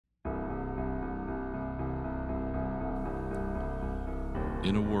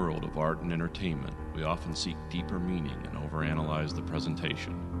In a world of art and entertainment, we often seek deeper meaning and overanalyze the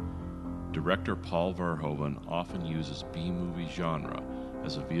presentation. Director Paul Verhoeven often uses B-movie genre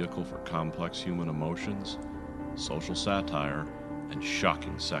as a vehicle for complex human emotions, social satire, and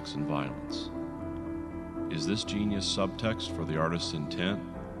shocking sex and violence. Is this genius subtext for the artist's intent,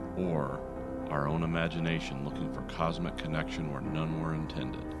 or our own imagination looking for cosmic connection where none were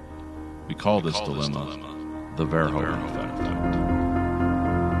intended? We call this dilemma the Verhoeven effect.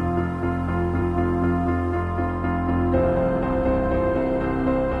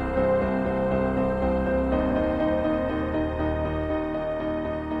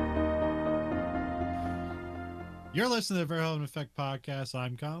 You're listening to the Verhoeven Effect Podcast.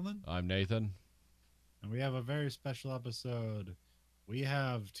 I'm Colin. I'm Nathan. And we have a very special episode. We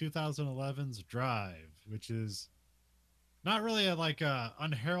have 2011's Drive, which is not really a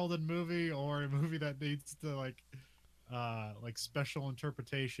unheralded movie or a movie that needs to like special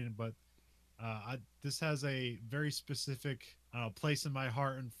interpretation, but this has a very specific place in my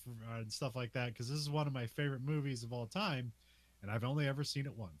heart and stuff like that, because this is one of my favorite movies of all time, and I've only ever seen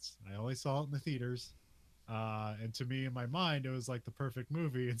it once. I only saw it in the theaters. And to me, in my mind, it was like the perfect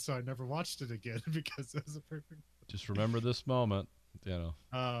movie, and so I never watched it again because it was a perfect movie. Just remember this moment, you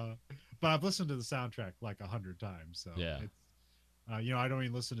know. But I've listened to the soundtrack like 100 times, so yeah. It's, I don't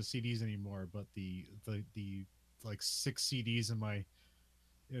even listen to CDs anymore. But the like 6 CDs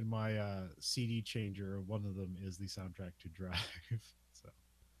in my CD changer, one of them is the soundtrack to Drive. So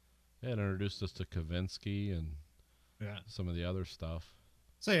Yeah, it introduced us to Kavinsky and some of the other stuff.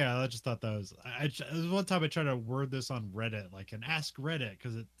 So yeah, I just thought that was. One time I tried to word this on Reddit, like an Ask Reddit,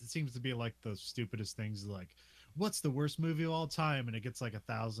 because it seems to be like the stupidest things, like, what's the worst movie of all time, and it gets like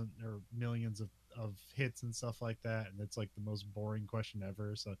 1,000 or millions of hits and stuff like that, and it's like the most boring question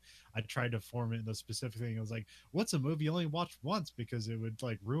ever. So I tried to form it in the specific thing. I was like, what's a movie you only watched once, because it would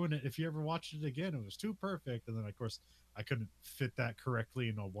like ruin it if you ever watched it again. It was too perfect. And then of course I couldn't fit that correctly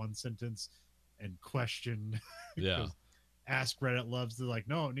in a one sentence and question. Yeah. Ask Reddit loves to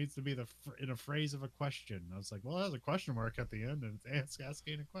no, it needs to be in a phrase of a question. I was like, well, there's a question mark at the end, and it's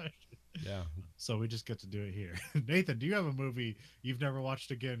asking a question. Yeah. So we just get to do it here. Nathan, do you have a movie you've never watched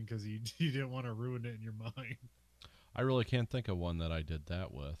again because you didn't want to ruin it in your mind? I really can't think of one that I did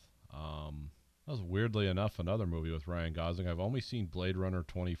that with. That was weirdly enough another movie with Ryan Gosling. I've only seen Blade Runner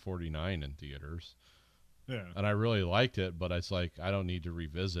 2049 in theaters. Yeah. And I really liked it, but it's like I don't need to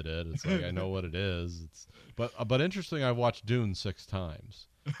revisit it. It's like I know what it is. But interesting, I've watched Dune 6 times.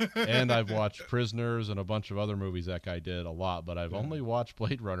 And I've watched Prisoners and a bunch of other movies that guy did a lot, but I've only watched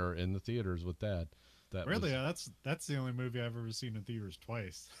Blade Runner in the theaters with Dad. Really? That's the only movie I've ever seen in theaters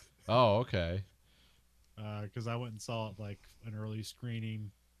twice. Oh, okay. Because I went and saw it like an early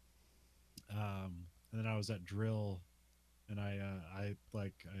screening. And then I was at Drill, and I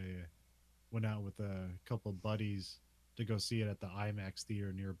went out with a couple of buddies to go see it at the IMAX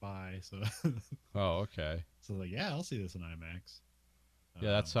theater nearby. So, oh, okay. So yeah, I'll see this in IMAX.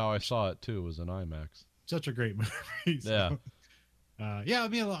 Yeah, that's how I saw it too. Was in IMAX. Such a great movie. So. Yeah. Yeah. I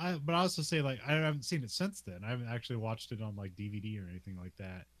mean, but I also say I haven't seen it since then. I haven't actually watched it on DVD or anything like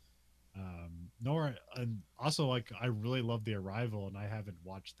that. And also I really love The Arrival, and I haven't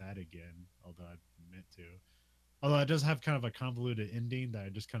watched that again, although I meant to. Although it does have kind of a convoluted ending that I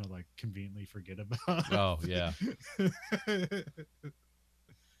just kind of conveniently forget about. Oh, yeah.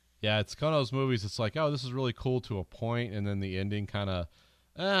 Yeah, it's kind of those movies. It's like, oh, this is really cool to a point, and then the ending kind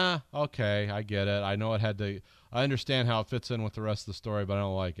of, okay, I get it. I know I understand how it fits in with the rest of the story, but I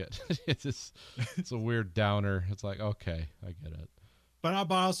don't like it. It's a weird downer. It's like, okay, I get it. But I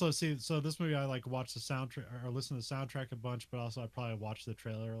also see, so this movie I watch the soundtrack or listen to the soundtrack a bunch, but also I probably watched the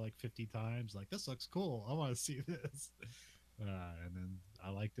trailer 50 times. This looks cool. I want to see this. And then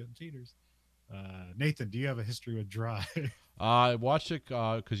I liked it in theaters. Nathan, do you have a history with Drive? I watched it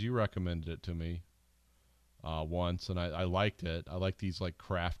because you recommended it to me once, and I liked it. I like these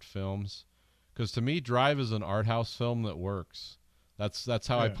craft films because to me, Drive is an art house film that works. That's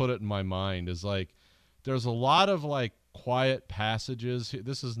how I put it in my mind. Is there's a lot of quiet passages.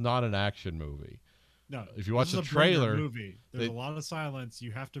 This is not an action movie. No, if you watch the trailer, movie, there's a lot of silence.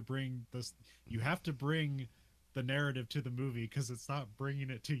 You have to bring this. You have to bring the narrative to the movie because it's not bringing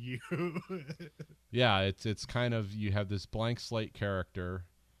it to you. Yeah, it's kind of, you have this blank slate character,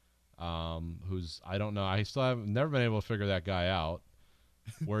 who's, I don't know. I still have never been able to figure that guy out.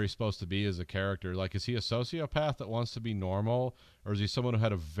 Where he's supposed to be as a character. Is he a sociopath that wants to be normal, or is he someone who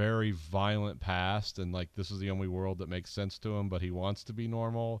had a very violent past and this is the only world that makes sense to him, but he wants to be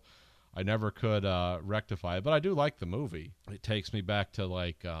normal? I never could rectify it, but I do like the movie. It takes me back to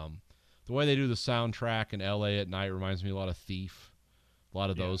the way they do the soundtrack in LA at night reminds me a lot of Thief. A lot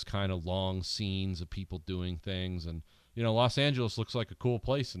of those kind of long scenes of people doing things. And, you know, Los Angeles looks like a cool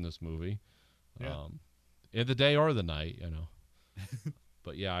place in this movie. Yeah. In the day or the night, you know.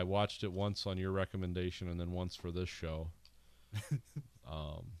 But, yeah, I watched it once on your recommendation and then once for this show.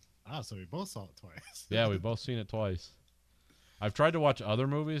 So we both saw it twice. Yeah, we've both seen it twice. I've tried to watch other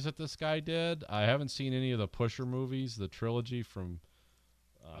movies that this guy did. I haven't seen any of the Pusher movies, the trilogy from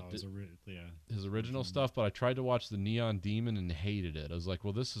his original stuff, but I tried to watch the Neon Demon and hated it. I was like,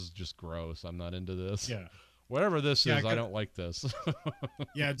 well, this is just gross. I'm not into this. Yeah. Whatever this is, I don't like this.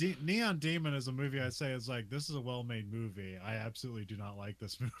 Yeah, Neon Demon is a movie I'd say is like, this is a well-made movie. I absolutely do not like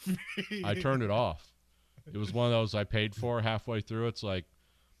this movie. I turned it off. It was one of those I paid for halfway through. It's like,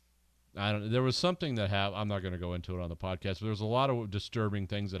 there was something that I'm not going to go into it on the podcast, but there was a lot of disturbing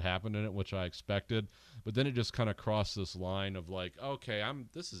things that happened in it, which I expected. But then it just kind of crossed this line of like, okay,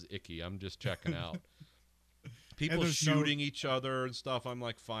 this is icky. I'm just checking out. People shooting each other and stuff. I'm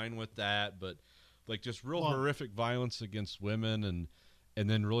like fine with that, but like just real horrific violence against women and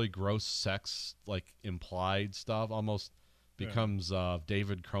then really gross sex, like implied stuff, almost becomes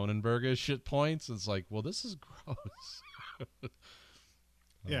David Cronenberg-ish shit points. It's like, well, this is gross.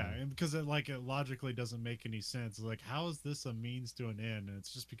 Yeah, and because it logically doesn't make any sense. It's like, how is this a means to an end? And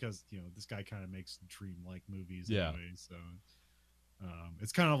it's just because, you know, this guy kind of makes dream-like movies anyway. So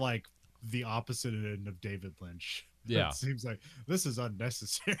it's kind of like the opposite end of David Lynch. Yeah. It seems like this is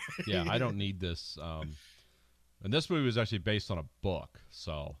unnecessary. Yeah, I don't need this. And this movie was actually based on a book,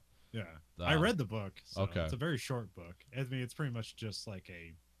 so... Yeah, I read the book. So okay. It's a very short book. I mean, it's pretty much just a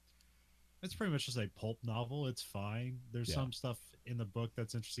pulp novel. It's fine. There's some stuff in the book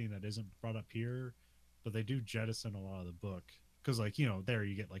that's interesting that isn't brought up here, but they do jettison a lot of the book because, like, you know, there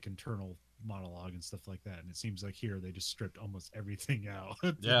you get like internal monologue and stuff like that, and it seems like here they just stripped almost everything out.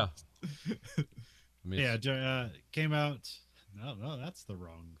 Yeah. I mean, came out. No, that's the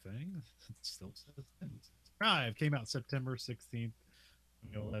wrong thing. It still says Drive came out September 16th,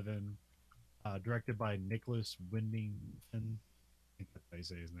 2011. Directed by Nicholas Winding Refn. I think that's how you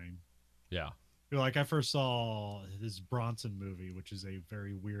say his name. Yeah. Like, I first saw this Bronson movie, which is a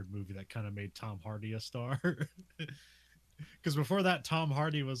very weird movie that kind of made Tom Hardy a star. Because before that, Tom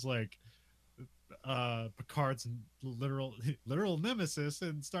Hardy was like Picard's literal nemesis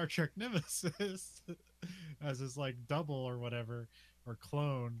in Star Trek Nemesis as his like double or whatever, or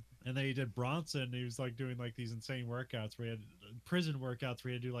clone. And then he did Bronson. He was like doing like these insane workouts where he had prison workouts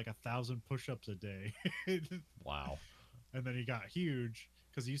where he had to do like 1,000 push-ups a day. Wow. And then he got huge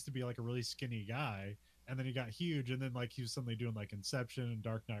because he used to be like a really skinny guy, and then he got huge, and then like he was suddenly doing like Inception and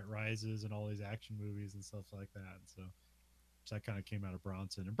Dark Knight Rises and all these action movies and stuff like that. And so that kind of came out of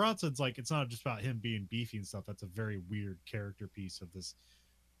Bronson. And Bronson's like, it's not just about him being beefy and stuff. That's a very weird character piece of this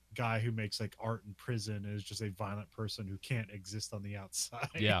guy who makes like art in prison and is just a violent person who can't exist on the outside.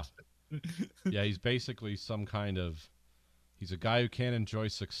 Yeah. Yeah, he's basically he's a guy who can't enjoy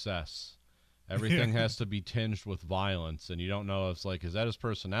success. Everything has to be tinged with violence, and you don't know if it's like, is that his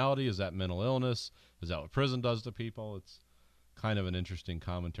personality? Is that mental illness? Is that what prison does to people? It's kind of an interesting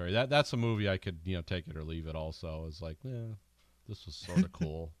commentary. That's a movie I could, you know, take it or leave it also. It's like, this was sort of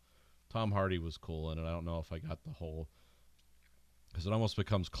cool. Tom Hardy was cool in it. I don't know if I got the whole, because it almost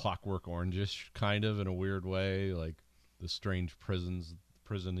becomes Clockwork Orange-ish kind of in a weird way, like the strange prison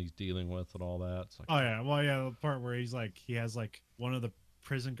he's dealing with and all that. It's like, the part where he's like, he has like one of the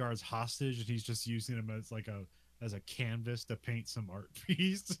prison guards hostage, and he's just using him as like a canvas to paint some art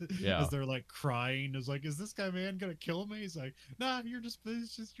piece. Yeah. As they're like crying, is like, is this guy man gonna kill me? He's like, nah, you're just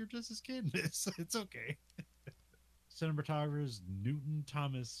his canvas. It's okay. Cinematographers Newton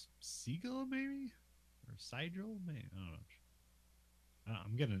Thomas Siegel, maybe, or Sigel, maybe. I don't know.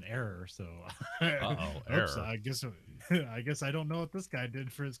 I'm getting an error, so error. I guess I don't know what this guy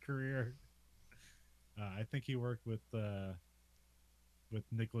did for his career. I think he worked with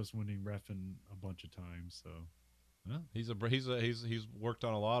Nicholas Winding Refn a bunch of times. So he's worked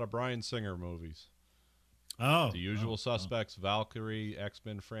on a lot of Bryan Singer movies. Oh, The Usual Suspects, Valkyrie,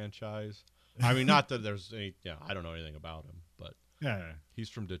 X-Men franchise. I mean, not that there's any. Yeah, I don't know anything about him, but he's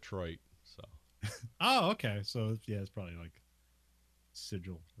from Detroit. So. Oh, okay. So it's probably like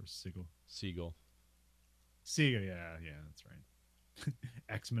Siegel. Siegel, yeah, that's right.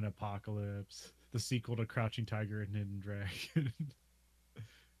 X-Men Apocalypse, the sequel to Crouching Tiger and Hidden Dragon.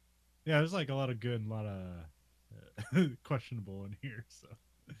 Yeah, there's like a lot of good and a lot of questionable in here. So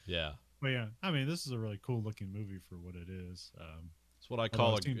yeah, but yeah, I mean, this is a really cool looking movie for what it is. It's what I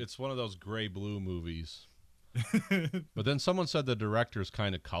call it's one of those gray blue movies. But then someone said the director's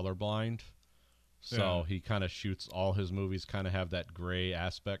kind of colorblind. So he kind of shoots all his movies kind of have that gray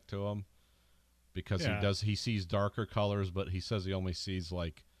aspect to them. because Yeah. he sees darker colors, but he says he only sees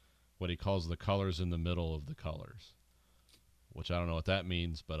like what he calls the colors in the middle of the colors, which I don't know what that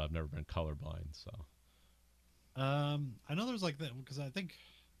means, but I've never been colorblind, so. I know there's like that because I think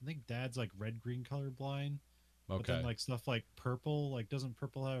Dad's like red green colorblind, but then Okay. like stuff like purple, like doesn't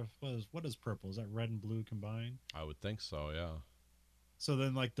purple have what is purple? Is that red and blue combined? I would think so, yeah. So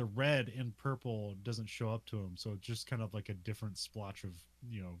then like the red in purple doesn't show up to him, so it's just kind of like a different splotch of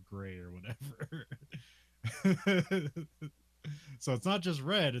gray or whatever. So it's not just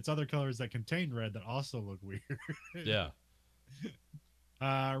red; it's other colors that contain red that also look weird. Yeah.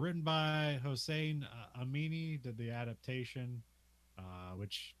 Written by Hossein Amini, did the adaptation,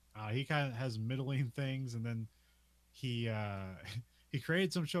 which he kind of has middling things, and then he he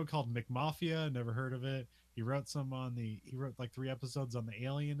created some show called McMafia. Never heard of it. He wrote like 3 episodes on the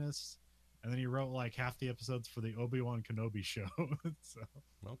Alienists, and then he wrote like half the episodes for the Obi-Wan Kenobi show. So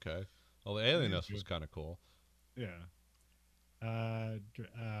Okay. Well, the Alienist was kind of cool. yeah.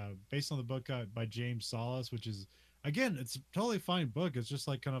 Based on the book by James Salas, which is again, it's a totally fine book. It's just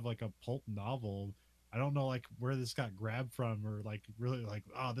like kind of like a pulp novel. I don't know like where this got grabbed from or like really like,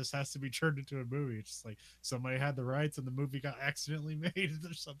 oh, this has to be turned into a movie. It's just like somebody had the rights and the movie got accidentally made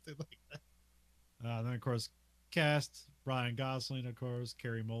or something like that. Then of course cast Ryan Gosling, of course,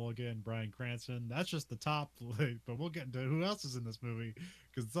 Carey Mulligan, Bryan Cranston. That's just the top, but we'll get into who else is in this movie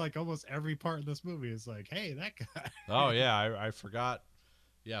because it's like almost every part in this movie is like, hey, that guy. Oh, yeah, I forgot.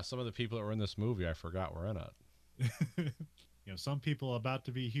 Yeah, some of the people that were in this movie, I forgot were in it. Some people about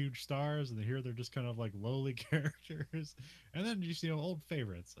to be huge stars, and here they're just kind of like lowly characters. And then just old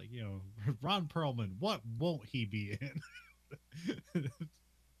favorites like Ron Perlman. What won't he be in?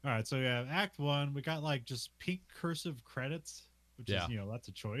 All right, so yeah, Act 1, we got like just pink cursive credits, which is that's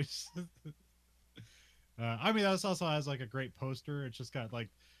a choice. I mean, that also has like a great poster. It's just got like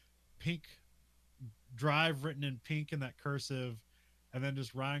pink drive written in pink in that cursive, and then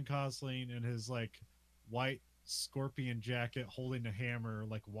just Ryan Gosling in his like white scorpion jacket holding a hammer,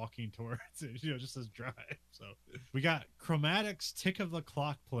 like walking towards it, just as drive. So we got Chromatics Tick of the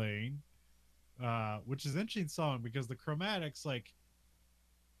Clock playing, which is an interesting song because the Chromatics like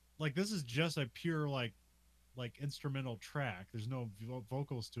this is just a pure like instrumental track. There's no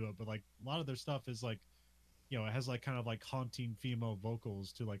vocals to it, but like a lot of their stuff is like it has like kind of like haunting female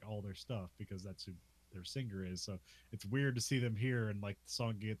vocals to like all their stuff because that's who their singer is. So it's weird to see them here and like the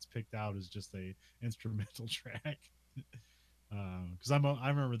song gets picked out as just a instrumental track. Because I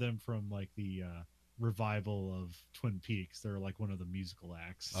remember them from like the revival of Twin Peaks. They're like one of the musical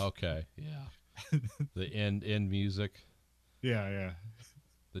acts. Okay, yeah. The end music. Yeah.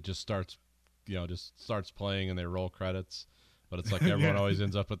 That just starts playing and they roll credits, but it's like everyone always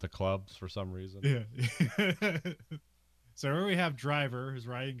ends up at the clubs for some reason. Yeah. So here we have Driver, who's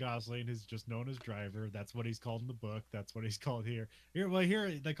Ryan Gosling, who's just known as Driver. That's what he's called in the book. That's what he's called here. Here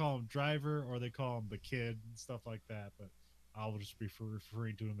they call him Driver, or they call him the Kid and stuff like that. But I'll just be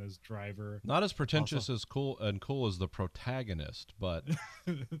referring to him as Driver. Not as pretentious as cool as the Protagonist, but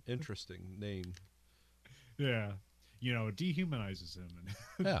interesting name. Yeah. Dehumanizes him.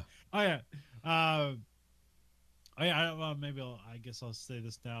 Yeah. Oh yeah. I guess I'll say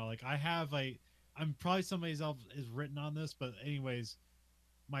this now. Like I'm probably somebody else is written on this, but anyways,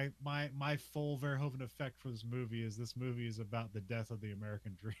 my full Verhoeven effect for this movie is about the death of the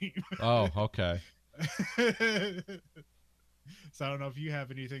American dream. Oh, okay. So I don't know if you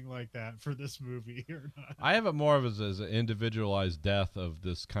have anything like that for this movie or not. I have it more of as an individualized death of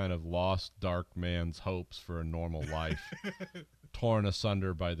this kind of lost dark man's hopes for a normal life, torn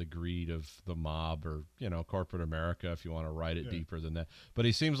asunder by the greed of the mob or corporate America, if you want to write it deeper than that. But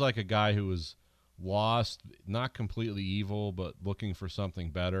he seems like a guy who was lost, not completely evil, but looking for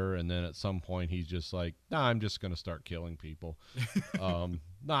something better. And then at some point he's just like, nah, I'm just going to start killing people.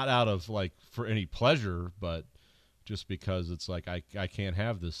 Not out of like for any pleasure, but just because it's like I can't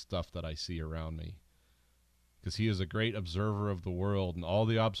have this stuff that I see around me. Because he is a great observer of the world, and all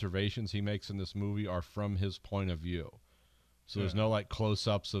the observations he makes in this movie are from his point of view. So there's no like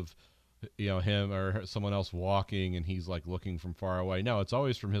close-ups of him or someone else walking and he's like looking from far away. No, it's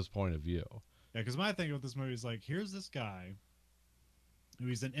always from his point of view. Yeah, because my thing with this movie is like, here's this guy who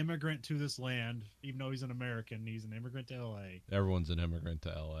he's an immigrant to this land, even though he's an American, he's an immigrant to LA. Everyone's an immigrant to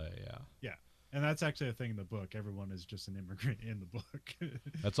LA, yeah. Yeah. And that's actually a thing in the book. Everyone is just an immigrant in the book.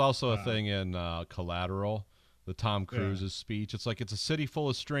 That's also a thing in Collateral, the Tom Cruise's speech. It's like it's a city full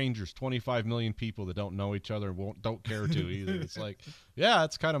of strangers, 25 million people that don't know each other and don't care to either. It's like, yeah,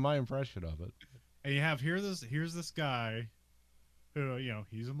 that's kind of my impression of it. And you have here's this guy who,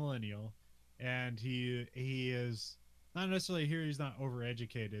 he's a millennial, and he is not necessarily here he's not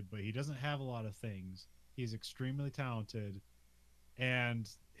overeducated, but he doesn't have a lot of things. He's extremely talented, and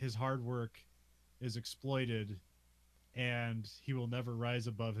his hard work is exploited, and he will never rise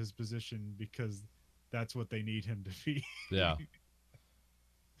above his position because that's what they need him to be. Yeah.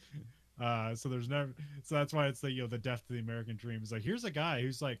 So there's never, so that's why it's the the death to the American dream. Is like, here's a guy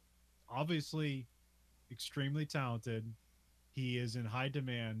who's like obviously extremely talented. He is in high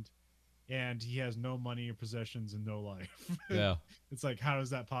demand, and he has no money or possessions and no life. Yeah. It's like, how is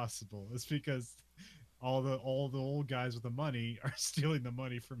that possible? It's because all the old guys with the money are stealing the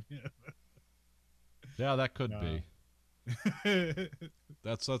money from him. Yeah, that could be.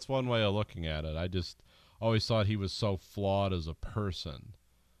 That's one way of looking at it. I just always thought he was so flawed as a person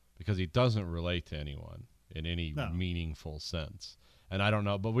because he doesn't relate to anyone in any meaningful sense. And I don't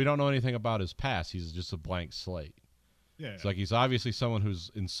know, but we don't know anything about his past. He's just a blank slate. Yeah. It's like he's obviously someone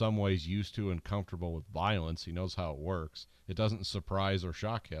who's in some ways used to and comfortable with violence. He knows how it works. It doesn't surprise or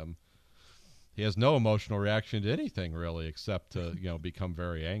shock him. He has no emotional reaction to anything really, except to become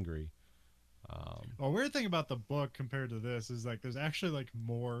very angry. Well, weird thing about the book compared to this is like there's actually like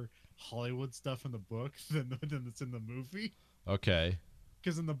more Hollywood stuff in the book than that's in the movie. Okay.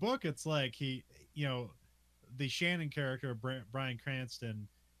 Because in the book it's like he, the Shannon character, Bryan Cranston,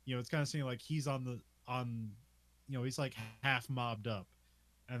 it's kind of seeming like he's he's like half mobbed up,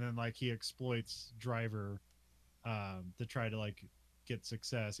 and then like he exploits Driver to try to like get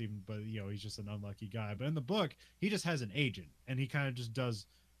success, but he's just an unlucky guy. But in the book he just has an agent, and he kind of just does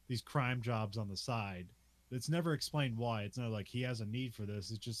these crime jobs on the side. It's never explained why. It's not like he has a need for this.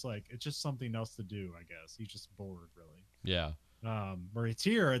 It's just something else to do, I guess. He's just bored, really. Yeah. Where it's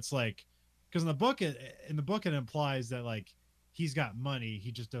here, it's like, because in the book it implies that like he's got money,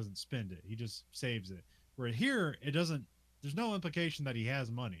 he just doesn't spend it, he just saves it. Where here it doesn't. There's no implication that he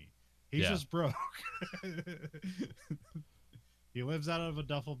has money. He's just broke. He lives out of a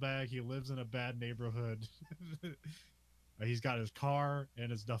duffel bag. He lives in a bad neighborhood. He's got his car and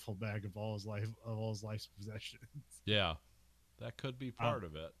his duffel bag of all his life's possessions. Yeah, that could be part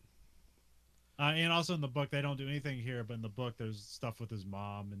of it. And also in the book, they don't do anything here, but in the book, there's stuff with his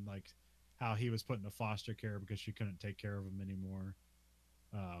mom and like how he was put into foster care because she couldn't take care of him anymore.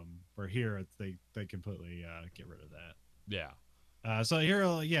 Where here, they completely get rid of that. Yeah. So here,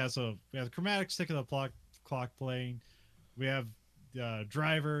 so we have the chromatic stick of the clock playing. We have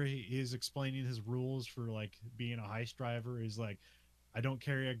Driver. He's explaining his rules for like being a heist driver. He's like, I don't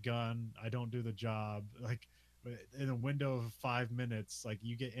carry a gun. I don't do the job. Like in a window of 5 minutes, like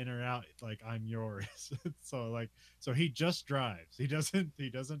you get in or out, like I'm yours. So he just drives. He doesn't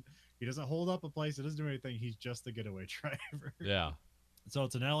hold up a place. He doesn't do anything. He's just a getaway driver. Yeah. So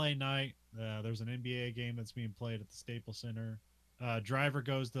it's an LA night. There's an NBA game that's being played at the Staples Center. Driver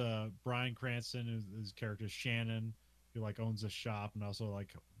goes to Bryan Cranston, his character is Shannon, who like owns a shop and also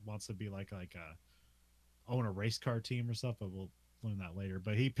like wants to be like own a race car team or stuff, but we'll learn that later.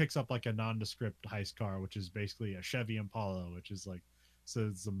 But he picks up like a nondescript heist car, which is basically a Chevy Impala, which is like, so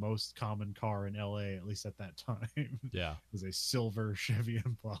it's the most common car in LA, at least at that time. Yeah. It was a silver Chevy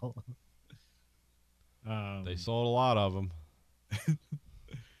Impala. They sold a lot of them.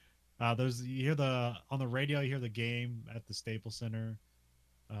 On the radio, you hear the game at the Staples Center.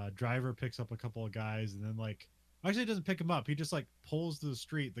 Driver picks up a couple of guys, and then like, actually, he doesn't pick them up. He just like pulls to the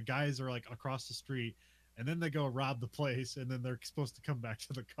street. The guys are like across the street, and then they go rob the place, and then they're supposed to come back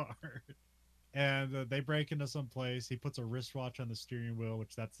to the car. And they break into some place. He puts a wristwatch on the steering wheel,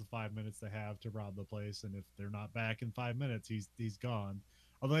 which that's the 5 minutes they have to rob the place. And if they're not back in 5 minutes, he's gone.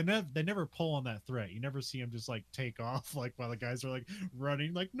 Although they never pull on that threat. You never see him just like take off like while the guys are like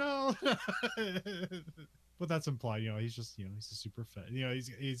running, like no. But that's implied. He's just he's a super fit.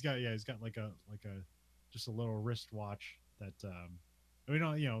 He's got like a just a little wristwatch that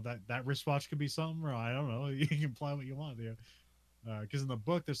that wristwatch could be something, or I don't know. You can imply what you want there. Because in the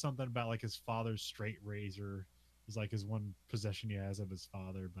book there's something about like his father's straight razor is like his one possession he has of his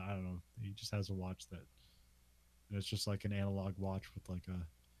father, but I don't know, he just has a watch that, and it's just like an analog watch with like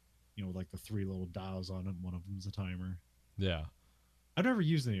like the 3 little dials on it. One of them's a timer. Yeah, I've never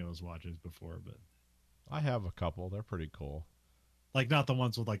used any of those watches before, but I have a couple. They're pretty cool. Like not the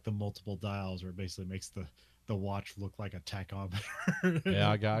ones with like the multiple dials where it basically makes the watch look like a tachometer. Yeah,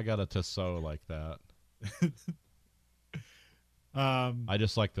 I got a Tissot like that. I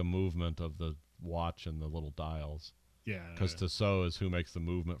just like the movement of the watch and the little dials. Yeah. Because Tissot is who makes the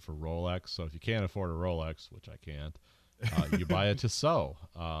movement for Rolex. So if you can't afford a Rolex, which I can't, you buy a Tissot.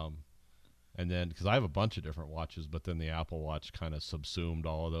 And then, because I have a bunch of different watches, but then the Apple Watch kind of subsumed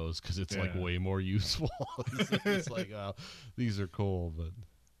all of those because it's like way more useful. It's like, these are cool, but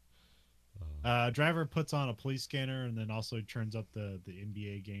Driver puts on a police scanner and then also turns up the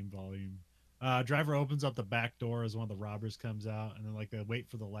NBA game volume. Driver opens up the back door as one of the robbers comes out, and then like they wait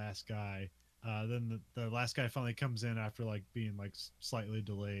for the last guy. Then the last guy finally comes in after like being like slightly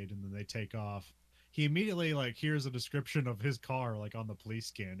delayed, and then they take off. He immediately like hears a description of his car like on the police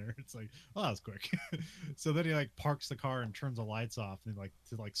scanner. It's like, oh, that was quick. So then he like parks the car and turns the lights off and like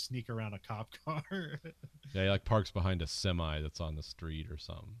to like sneak around a cop car. Yeah, he like parks behind a semi that's on the street or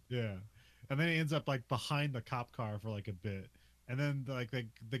something. Yeah. And then he ends up like behind the cop car for like a bit. And then like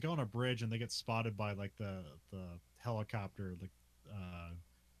they go on a bridge and they get spotted by like the helicopter, like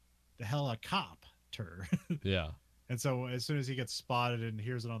the helicopter. Yeah. And so as soon as he gets spotted and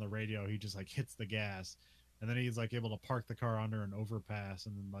hears it on the radio, he just like hits the gas. And then he's like able to park the car under an overpass,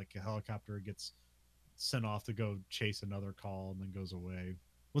 and then like a helicopter gets sent off to go chase another call and then goes away.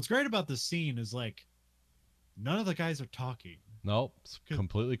 What's great about this scene is like none of the guys are talking. Nope, it's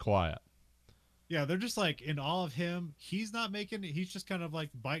completely quiet. Yeah, they're just like in awe of him. He's not making it. He's just kind of like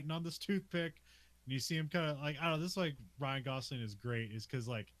biting on this toothpick. And you see him kind of like, I don't know, this is like Ryan Gosling is great, is because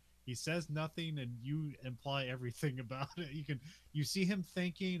like he says nothing and you imply everything about it. You see him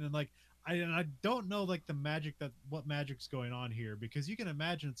thinking, and like I don't know like the magic what magic's going on here, because you can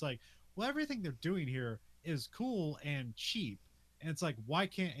imagine it's like, well, everything they're doing here is cool and cheap. And it's like, why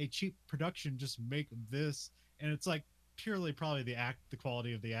can't a cheap production just make this? And it's like purely probably the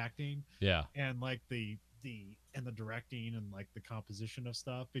quality of the acting, Yeah, and like the directing and like the composition of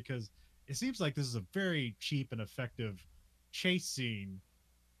stuff, because it seems like this is a very cheap and effective chase scene,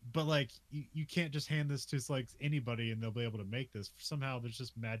 but like you can't just hand this to like anybody and they'll be able to make this. Somehow there's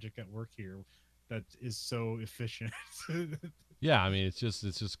just magic at work here that is so efficient. yeah. I mean, it's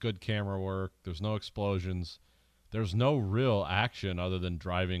just good camera work. There's no explosions. There's no real action other than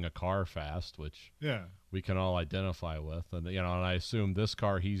driving a car fast, which Yeah. we can all identify with. And and I assume this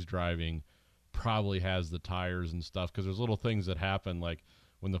car he's driving probably has the tires and stuff, because there's little things that happen, like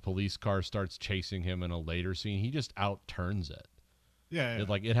when the police car starts chasing him in a later scene, he just out turns it. Yeah.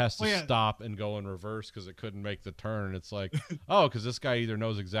 It has to stop and go in reverse because it couldn't make the turn. It's like, oh, because this guy either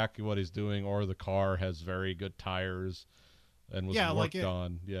knows exactly what he's doing, or the car has very good tires and was worked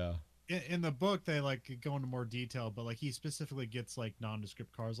on. Yeah. In the book they like go into more detail, but like he specifically gets like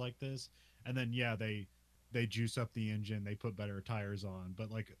nondescript cars like this, and then they juice up the engine, they put better tires on,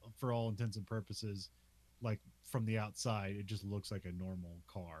 but like for all intents and purposes, like from the outside it just looks like a normal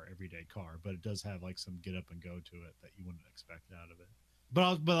car, everyday car, but it does have like some get up and go to it that you wouldn't expect out of it.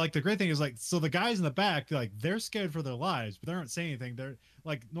 But like the great thing is like, so the guys in the back, like they're scared for their lives, but they aren't saying anything. They're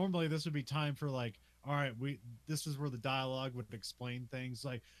like, normally this would be time for like, all right, this is where the dialogue would explain things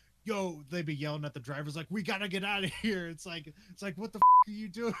like, yo, they'd be yelling at the drivers like, we gotta get out of here. It's like what the are you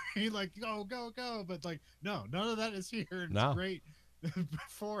doing? Like, go. But like, no, none of that is here. And No. It's great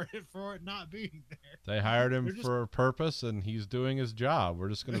for it not being there. They hired him for a purpose, and he's doing his job. We're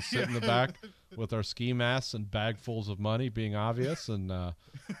just going to sit in the back with our ski masks and bagfuls of money being obvious. And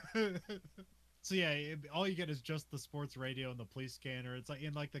so yeah, all you get is just the sports radio and the police scanner. It's like,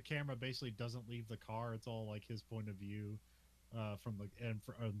 and like the camera basically doesn't leave the car. It's all like his point of view from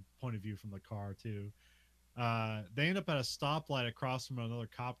point of view from the car too. They end up at a stoplight across from another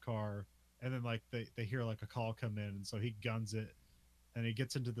cop car, and then like they hear like a call come in, and so he guns it, and he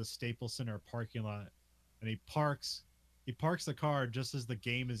gets into the Staples Center parking lot, and he parks the car just as the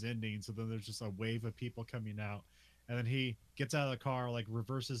game is ending. So then there's just a wave of people coming out, and then he gets out of the car, like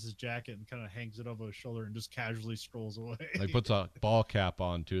reverses his jacket and kind of hangs it over his shoulder and just casually strolls away. like puts a ball cap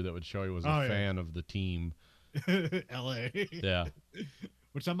on too that would show he was a fan of the team. LA. Yeah.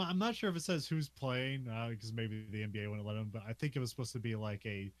 Which I'm not sure if it says who's playing, because maybe the NBA wouldn't let him, but I think it was supposed to be like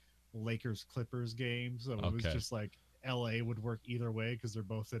a Lakers Clippers game, so it was just like LA would work either way because they're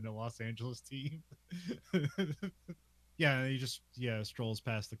both in a Los Angeles team. Yeah, and he just strolls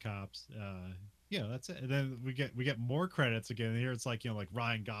past the cops. Yeah, that's it. And then we get more credits again. Here it's like, like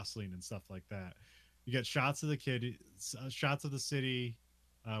Ryan Gosling and stuff like that. You get shots of the kid, shots of the city,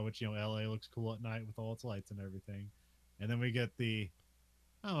 which LA looks cool at night with all its lights and everything. And then we get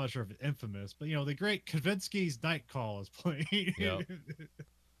I'm not sure if it's infamous, but the great Kavinsky's Night Call is playing. Yep.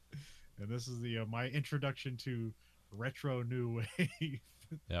 And this is my introduction to retro new wave.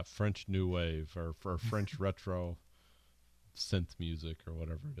 Yeah, French new wave or French retro synth music or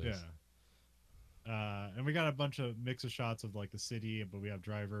whatever it is. Yeah. And we got a bunch of mix of shots of like the city, but we have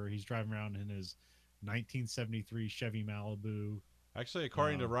Driver. He's driving around in his 1973 Chevy Malibu. Actually,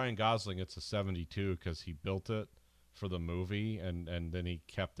 according to Ryan Gosling, it's a 72 because he built it for the movie and then he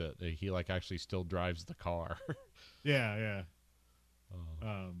kept it. He like actually still drives the car. Yeah.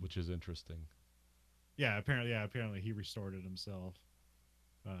 Which is interesting. Yeah, apparently he restored it himself.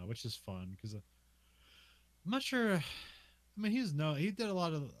 which is fun because I'm not sure. I mean, he did a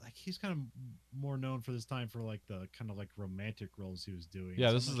lot of like he's kind of more known for this time for like the kind of like romantic roles he was doing. Yeah,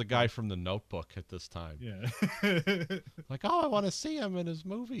 So this I'm is not a guy from The Notebook at this time. sure. Yeah. Like, oh, I want to see him in his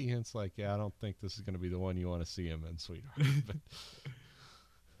movie. And it's like, yeah, I don't think this is going to be the one you want to see him in, sweetheart. But,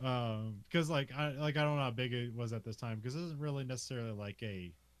 Because I don't know how big it was at this time because this isn't really necessarily like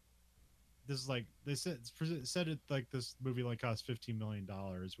a. This is like they said it like this movie like cost $15 million,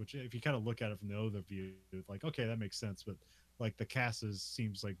 which if you kind of look at it from the overview, like okay that makes sense, but like the cast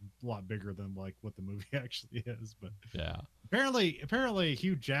seems like a lot bigger than like what the movie actually is. But yeah. apparently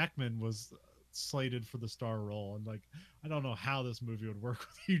Hugh Jackman was slated for the star role, and like I don't know how this movie would work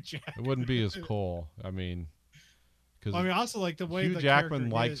with Hugh Jackman. It wouldn't be as cool. I mean, because I mean, also like the way Hugh the Jackman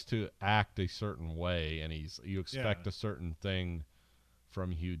character likes is, to act a certain way, and you expect Yeah. a certain thing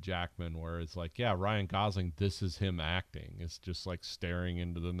from Hugh Jackman, where it's like, yeah, Ryan Gosling, this is him acting. It's just like staring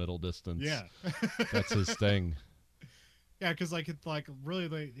into the middle distance. yeah, That's his thing. yeah, because like it's like really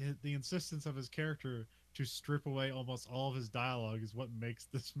the insistence of his character to strip away almost all of his dialogue is what makes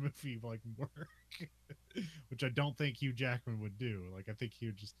this movie like work, which I don't think Hugh Jackman would do. Like I think he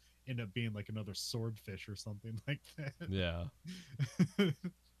would just end up being like another swordfish or something like that. Yeah.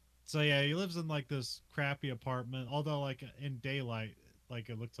 So yeah, he lives in like this crappy apartment. Although like in daylight, like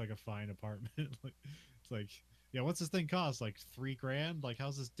it looks like a fine apartment. Like, it's like, yeah, what's this thing cost? Like $3,000? Like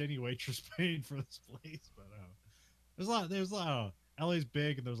how's this Denny waitress paying for this place? But there's a lot. LA's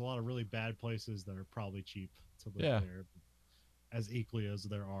big, and there's a lot of really bad places that are probably cheap to live Yeah. there. As equally as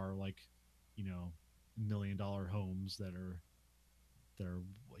there are like, $1 million homes that are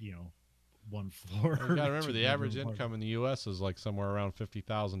one floor. You got to remember, the average two-bedroom income in the U.S. is like somewhere around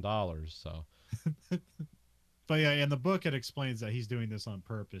 $50,000. So, But yeah, in the book it explains that he's doing this on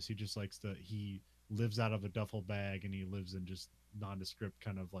purpose. He just likes to he lives out of a duffel bag, and he lives in just nondescript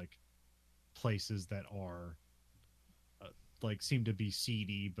kind of like places that are like seem to be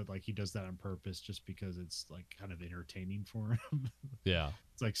seedy, but like he does that on purpose just because it's like kind of entertaining for him. yeah.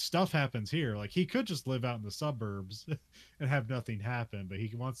 It's like stuff happens here. Like he could just live out in the suburbs and have nothing happen, but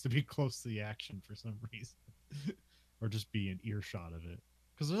he wants to be close to the action for some reason. Or just be in earshot of it.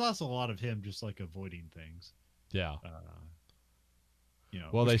 Because there's also a lot of him just like avoiding things. Yeah.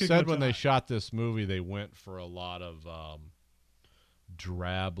 Well, they said when they shot this movie, they went for a lot of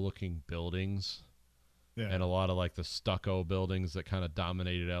drab-looking buildings, yeah. and a lot of like the stucco buildings that kind of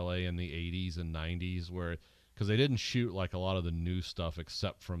dominated LA in the 80s and 90s, because they didn't shoot like a lot of the new stuff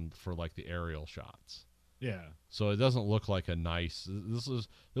except for like the aerial shots. Yeah. So it doesn't look like a nice.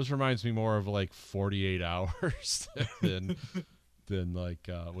 This reminds me more of like 48 Hours than like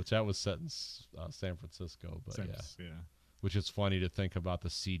which that was set in San Francisco, but yeah. Which is funny to think about the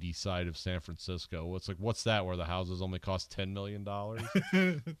seedy side of San Francisco. What's that where the houses only cost $10 million?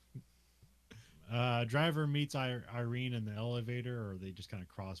 Driver meets Irene in the elevator, or they just kind of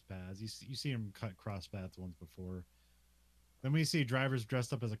cross paths. You see him cross paths once before. Then we see Driver's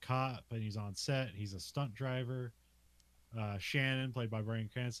dressed up as a cop, and he's on set. He's a stunt driver. Shannon, played by Bryan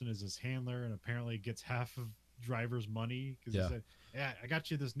Cranston, is his handler, and apparently gets half of Driver's money because he said, "Yeah, I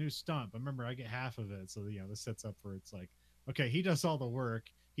got you this new stunt, but remember, I get half of it." So this sets up for it's like, okay, he does all the work,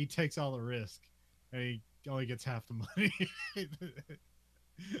 he takes all the risk, and he only gets half the money.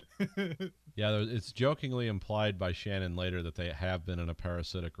 Yeah, it's jokingly implied by Shannon later that they have been in a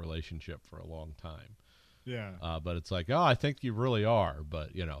parasitic relationship for a long time. Yeah. But it's like, oh, I think you really are.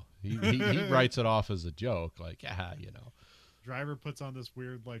 But, he writes it off as a joke. Like, Driver puts on this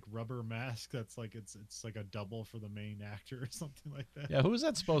weird, like, rubber mask that's like, it's like a double for the main actor or something like that. Yeah, who was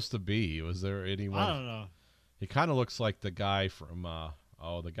that supposed to be? Was there anyone? I don't know. He kind of looks like the guy from,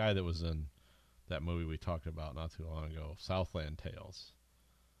 the guy that was in that movie we talked about not too long ago, Southland Tales.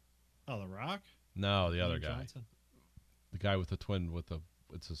 Oh, The Rock? No, the other guy. Johnson? The guy with the twin,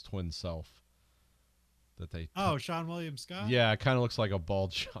 it's his twin self. Sean William Scott? Yeah, it kind of looks like a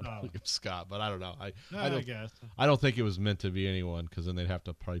bald Sean William Scott, but I don't know. I guess. I don't think it was meant to be anyone, because then they'd have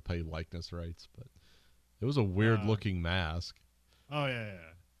to probably pay likeness rights. But it was a weird looking mask. Oh yeah.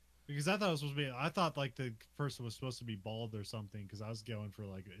 Because I thought it was supposed to be. I thought like the person was supposed to be bald or something. Because I was going for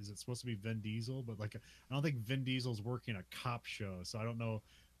like, is it supposed to be Vin Diesel? But like, I don't think Vin Diesel's working a cop show, so I don't know.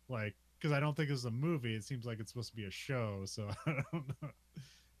 Like, because I don't think it's a movie. It seems like it's supposed to be a show, so I don't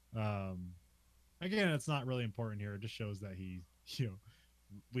know. Again, it's not really important here. It just shows that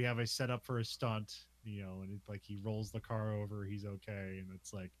we have a setup for a stunt, and it's like he rolls the car over, he's okay, and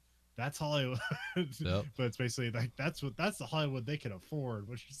it's like that's Hollywood. Yep. But it's basically like that's the Hollywood they can afford,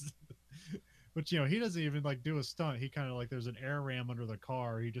 which is Which he doesn't even like do a stunt. He kind of like there's an air ram under the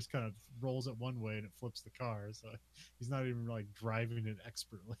car. He just kind of rolls it one way and it flips the car. So he's not even like driving it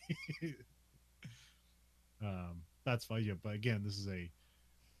expertly. That's fine. Yeah, but again, this is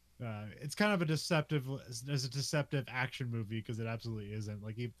it's kind of a deceptive action movie because it absolutely isn't.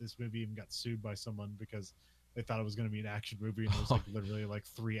 Like this movie even got sued by someone because they thought it was going to be an action movie and there's like literally like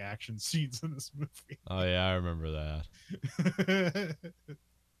 3 action scenes in this movie. Oh yeah, I remember that.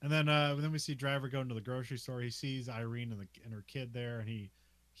 And then we see Driver go into the grocery store. He sees Irene and her kid there, and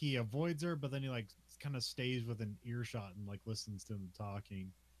he avoids her, but then he like kind of stays within earshot and like listens to them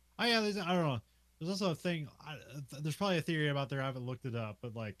talking. Oh yeah, I don't know. There's also a thing. There's probably a theory about there. I haven't looked it up,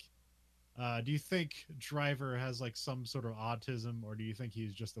 but like, do you think Driver has like some sort of autism, or do you think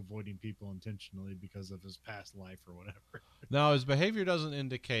he's just avoiding people intentionally because of his past life or whatever? No, his behavior doesn't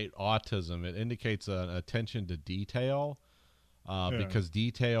indicate autism. It indicates an attention to detail. Because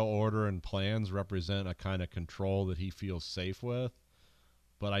detail, order, and plans represent a kind of control that he feels safe with.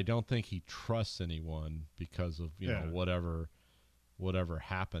 But I don't think he trusts anyone because of know whatever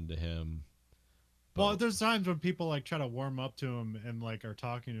happened to him. But, well, there's times when people like try to warm up to him and like are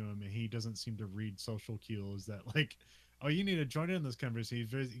talking to him, and he doesn't seem to read social cues that like, oh, you need to join in this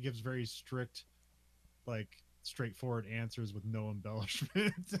conversation. He gives very strict, like straightforward answers with no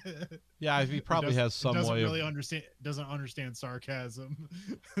embellishment. Yeah, he probably has some way doesn't understand sarcasm.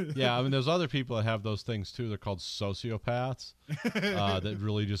 Yeah, I mean, there's other people that have those things too. They're called sociopaths that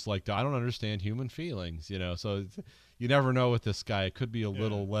really just like, I don't understand human feelings, so you never know with this guy. It could be a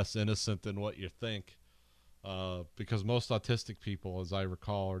little less innocent than what you think, because most autistic people, as I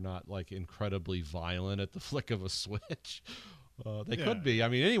recall, are not like incredibly violent at the flick of a switch. They could be. I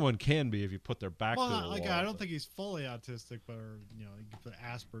mean, anyone can be if you put their back to the wall. I don't think he's fully autistic, but you could put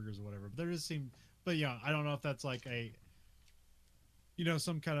Asperger's or whatever. But there does seem, but I don't know if that's like a,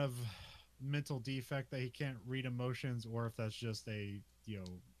 some kind of mental defect that he can't read emotions, or if that's just a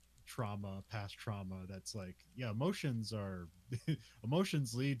past trauma. That's like, emotions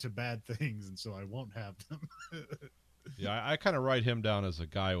lead to bad things, and so I won't have them. Yeah, I kind of write him down as a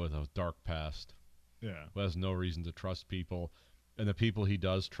guy with a dark past. Yeah, who has no reason to trust people. And the people he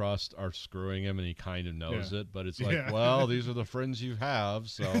does trust are screwing him, and he kind of knows it. But it's like, well, these are the friends you have,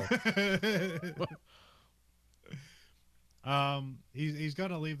 so. He's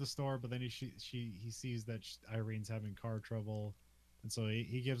gonna leave the store, but then he sees that Irene's having car trouble, and so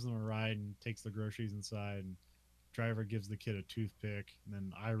he gives them a ride and takes the groceries inside. And Driver gives the kid a toothpick, and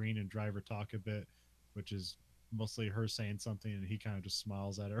then Irene and Driver talk a bit, which is mostly her saying something, and he kind of just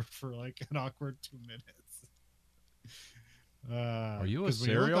smiles at her for like an awkward 2 minutes. Are you a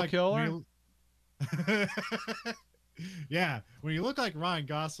serial killer? Yeah, when you look like Ryan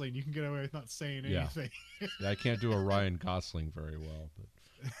Gosling, you can get away with not saying anything. Yeah, I can't do a Ryan Gosling very well, but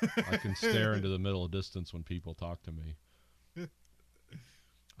I can stare into the middle distance when people talk to me.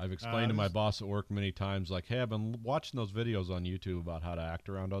 I've explained to my boss at work many times, like, hey, I've been watching those videos on YouTube about how to act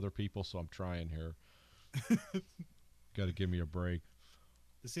around other people, so I'm trying here. Got to give me a break.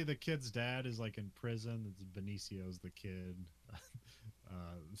 To see the kid's dad is like in prison. It's Benicio's the kid.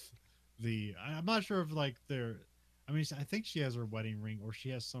 I'm not sure if like I think she has her wedding ring, or she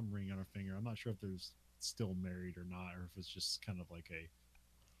has some ring on her finger. I'm not sure if they're still married or not, or if it's just kind of like a,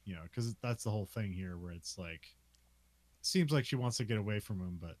 because that's the whole thing here, where it's like, seems like she wants to get away from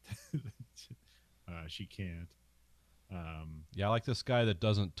him, but she can't. Yeah, I like this guy that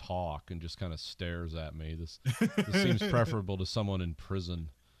doesn't talk and just kind of stares at me. This seems preferable to someone in prison.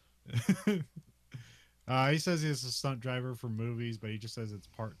 He says he's a stunt driver for movies, but he just says it's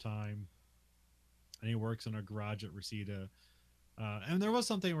part-time. And he works in a garage at Reseda. And there was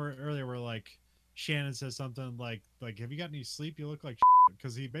something earlier where like Shannon says something like have you got any sleep? You look like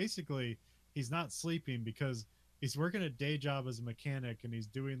because he's not sleeping because he's working a day job as a mechanic, and he's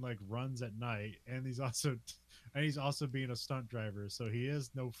doing like runs at night, and he's also being a stunt driver, so he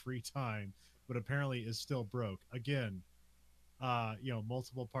has no free time, but apparently is still broke. Again,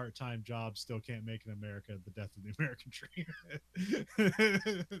 multiple part-time jobs still can't make in America. The death of the American dream.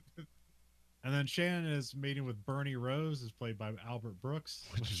 And then Shannon is meeting with Bernie Rose, who's played by Albert Brooks,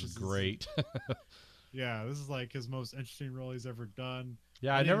 which is great. Yeah, this is like his most interesting role he's ever done.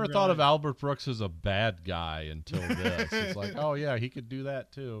 Yeah, I never thought of Albert Brooks as a bad guy until this. It's like, oh yeah, he could do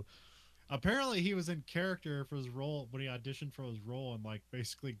that too. Apparently he was in character for his role when he auditioned for his role, and like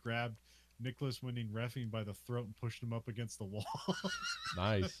basically grabbed Nicholas Winding Refn by the throat and pushed him up against the wall.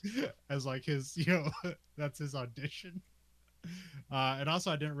 Nice. As like his, that's his audition. And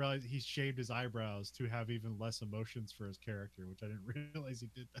also I didn't realize he shaved his eyebrows to have even less emotions for his character, which I didn't realize he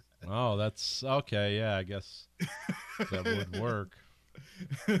did that. Oh, that's okay. Yeah, I guess that would work.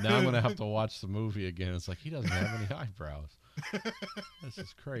 Now I'm gonna have to watch the movie again. It's like he doesn't have any eyebrows. This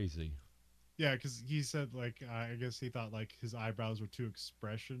is crazy. Yeah, because he said like I guess he thought like his eyebrows were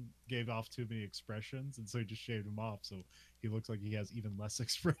gave off too many expressions, and so he just shaved them off, so he looks like he has even less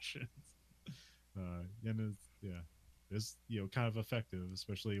expressions. And it's kind of effective,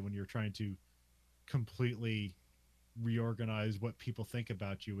 especially when you're trying to completely reorganize what people think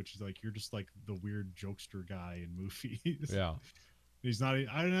about you, which is like you're just like the weird jokester guy in movies. Yeah. He's not.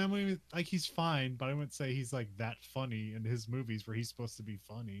 I don't even like. He's fine, but I wouldn't say he's like that funny in his movies where he's supposed to be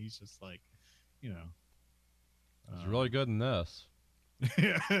funny. He's just like, you know, He's really good in this.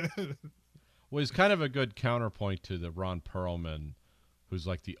 yeah, Well, he's kind of a good counterpoint to the Ron Perlman, who's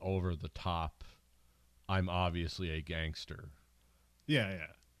like the over the top. I'm obviously a gangster. yeah.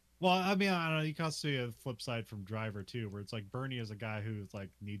 Well, I mean, I don't know. You can also see a flip side from Driver too, where it's like Bernie is a guy who like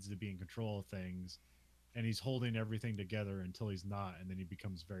needs to be in control of things, and he's holding everything together until he's not, and then he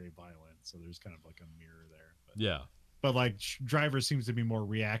becomes very violent. So there's kind of like a mirror there. Yeah. But like Driver seems to be more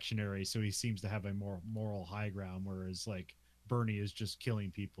reactionary, so he seems to have a more moral high ground, whereas like Bernie is just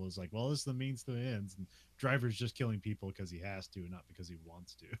killing people. Is like, well, this is the means to the ends, and Driver's just killing people because he has to, not because he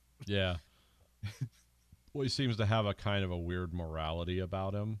wants to. Yeah. Well, he seems to have a kind of a weird morality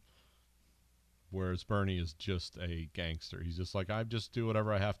about him, whereas Bernie is just a gangster. He's just like, I just do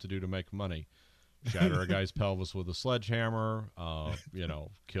whatever I have to do to make money. Shatter a guy's pelvis with a sledgehammer,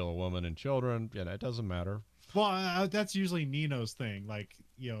 kill a woman and children. It doesn't matter. Well, that's usually Nino's thing. Like,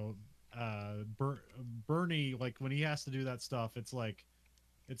 Bernie, like when he has to do that stuff, it's like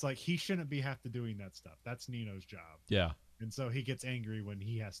he shouldn't be have to doing that stuff. That's Nino's job. Yeah. And so he gets angry when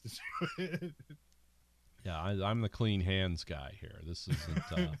he has to do it. Yeah, I'm the clean hands guy here. This isn't.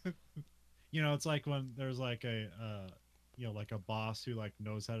 It's like when there's like like a boss who like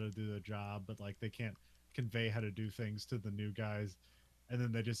knows how to do the job, but like they can't convey how to do things to the new guys, and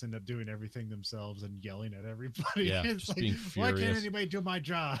then they just end up doing everything themselves and yelling at everybody. Yeah, It's just like, being why furious. can't anybody do my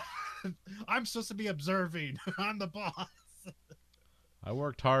job? I'm supposed to be observing. I'm the boss. I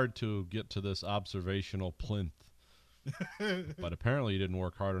worked hard to get to this observational plinth, but apparently you didn't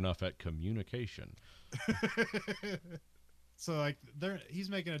work hard enough at communication. So like he's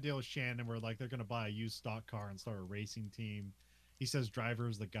making a deal with Shannon where like they're gonna buy a used stock car and start a racing team. He says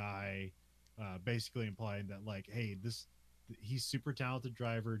Driver's the guy, basically implying that like, hey, he's super talented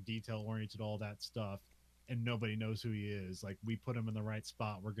driver, detail oriented, all that stuff, and nobody knows who he is. Like we put him in the right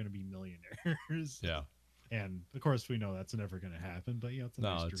spot, we're gonna be millionaires. Yeah. And of course we know that's never gonna happen, but it's a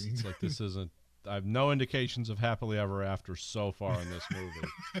nice dream. It's like this isn't. I have no indications of happily ever after so far in this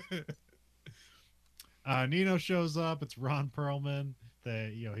movie. Nino shows up. It's Ron Perlman.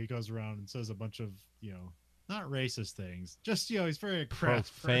 He goes around and says a bunch of not racist things. Just he's very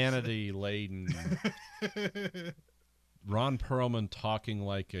profanity laden. Ron Perlman talking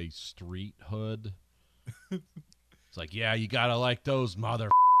like a street hood. It's like, yeah, you gotta like those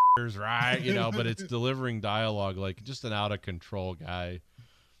motherfuckers, right? But it's delivering dialogue like just an out of control guy.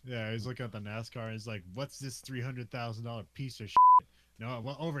 Yeah, he's looking at the NASCAR and he's like, "What's this $300,000 piece of shit?" No,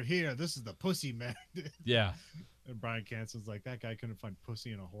 well, over here, this is the pussy man. Yeah. And Brian Cranston's like, that guy couldn't find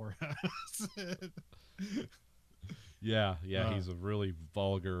pussy in a whorehouse. Yeah, he's a really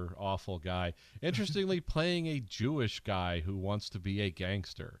vulgar, awful guy. Interestingly, playing a Jewish guy who wants to be a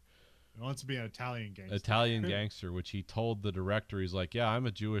gangster. He wants to be an Italian gangster. Italian gangster, which he told the director, he's like, yeah, I'm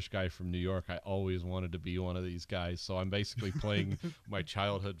a Jewish guy from New York. I always wanted to be one of these guys. So I'm basically playing my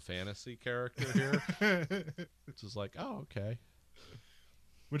childhood fantasy character here. It's just like, oh, okay.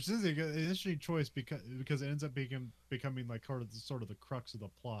 Which is an interesting choice because it ends up becoming like sort of the crux of the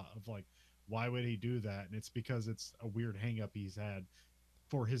plot of like, why would he do that? And it's because it's a weird hang up he's had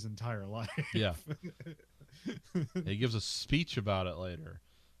for his entire life. Yeah. He gives a speech about it later.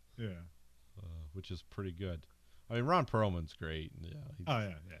 Yeah. Which is pretty good. I mean, Ron Perlman's great. Yeah.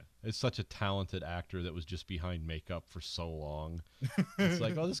 Yeah. It's such a talented actor that was just behind makeup for so long. It's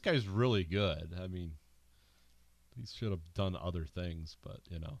like, oh, this guy's really good. I mean, he should have done other things, but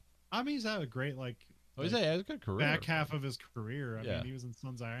I mean, he's had a great he's had a good career. Back half of his career. I Yeah. mean, he was in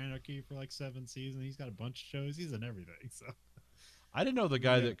Sons of Anarchy for like 7 seasons. He's got a bunch of shows. He's in everything. So I didn't know the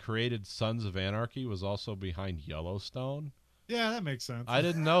guy that created Sons of Anarchy was also behind Yellowstone. yeah, that makes sense. I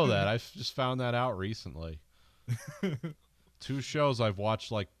didn't know that. I just found that out recently. 2 shows I've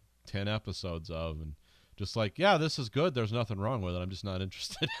watched like 10 episodes of, and just like, yeah, this is good. There's nothing wrong with it. I'm just not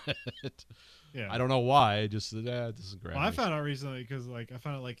interested in it. Yeah, I don't know why. Just this is great. Well, I found out recently because I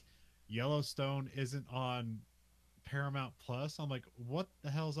found out Yellowstone isn't on Paramount Plus. I'm like, what the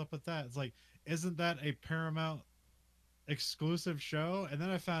hell's up with that? It's like, isn't that a Paramount exclusive show? And then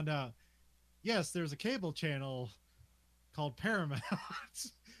I found out, yes, there's a cable channel called Paramount,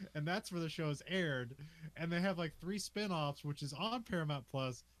 and that's where the show is aired. And they have like 3 spin-offs, which is on Paramount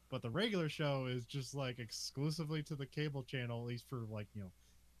Plus, but the regular show is just like exclusively to the cable channel, at least for like, you know,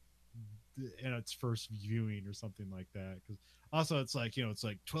 in its first viewing or something like that. Because also it's like, you know, it's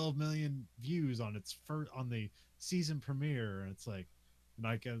like 12 million views on its first on the season premiere, and it's like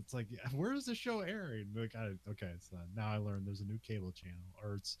where is the show airing? Like, okay, so now I learned there's a new cable channel,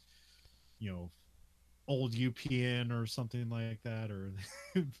 or it's, you know, old UPN or something like that, or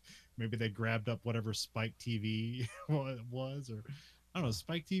maybe they grabbed up whatever Spike TV was, or I don't know.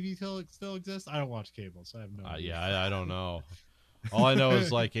 Spike TV still exists. I don't watch cable, so I have no idea. Yeah, I don't know. All I know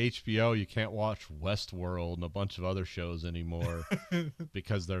is like HBO, you can't watch Westworld and a bunch of other shows anymore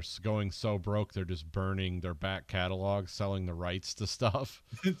because they're going so broke. They're just burning their back catalog, selling the rights to stuff.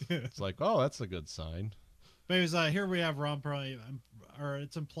 It's like, oh, that's a good sign. But it was, here we have Ron Perlman, or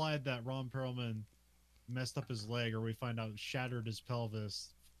it's implied that Ron Perlman messed up his leg, or we find out shattered his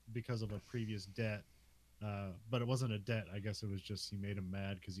pelvis because of a previous debt. But it wasn't a debt. I guess it was just he made him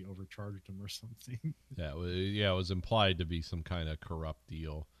mad because he overcharged him or something. It was implied to be some kind of corrupt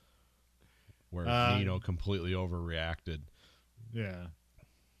deal where Nino completely overreacted. Yeah.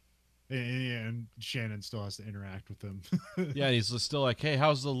 And Shannon still has to interact with him. Yeah, and he's just still like, hey,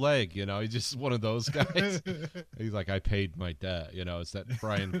 how's the leg? You know, he's just one of those guys. He's like, I paid my debt. You know, it's that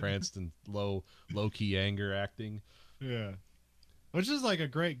Bryan Cranston low-key anger acting. Yeah. Which is like a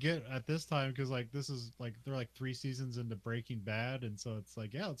great get at this time, because like this is like they're like 3 seasons into Breaking Bad, and so it's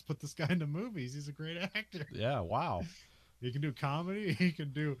like, yeah, let's put this guy into movies. He's a great actor. Yeah, wow. He can do comedy. He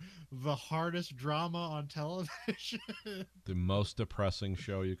can do the hardest drama on television. The most depressing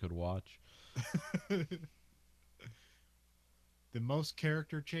show you could watch. The most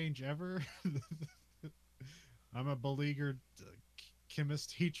character change ever. I'm a beleaguered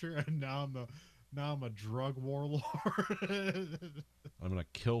chemist teacher, and now I'm a drug warlord. I'm going to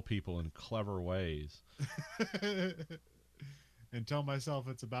kill people in clever ways. And tell myself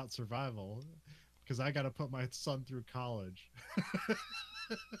it's about survival, because I got to put my son through college.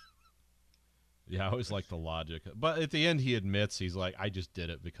 Yeah, I always like the logic. But at the end, he admits, he's like, I just did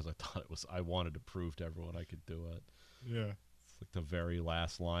it because I wanted to prove to everyone I could do it. Yeah. It's like the very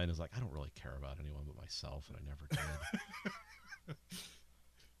last line is like, I don't really care about anyone but myself, and I never did.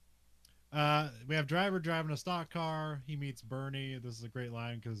 We have Driver driving a stock car. He meets Bernie. This is a great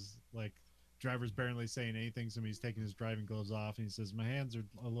line because, like, Driver's barely saying anything to him. He's taking his driving gloves off, and he says, "My hands are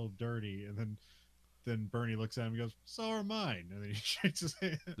a little dirty." And then Bernie looks at him and goes, "So are mine." And then he shakes his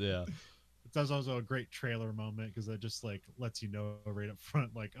hand. Yeah. That's also a great trailer moment because that just like lets you know right up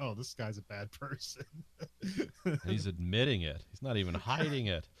front, like, oh, this guy's a bad person. He's admitting it. He's not even hiding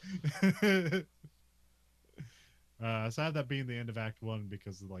it. So I have that being the end of Act 1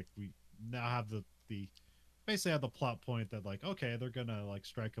 because like we now have the basically have the plot point that like, okay, they're gonna like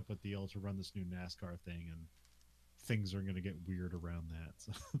strike up a deal to run this new NASCAR thing, and things are gonna get weird around that.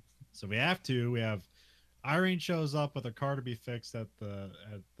 So we have Irene shows up with a car to be fixed at the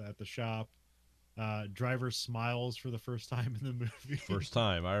shop. Driver smiles for the first time in the movie. First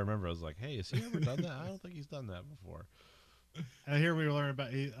time. I remember I was like, hey, has he ever done that? I don't think he's done that before. And here we learn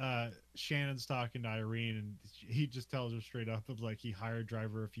about Shannon's talking to Irene, and he just tells her straight up of like he hired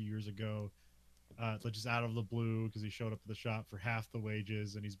Driver a few years ago, just out of the blue because he showed up at the shop for half the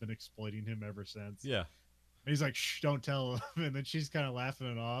wages, and he's been exploiting him ever since. Yeah. And he's like, shh, don't tell him. And then she's kind of laughing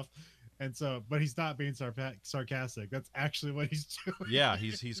it off. And so, but he's not being sarcastic. That's actually what he's doing. Yeah,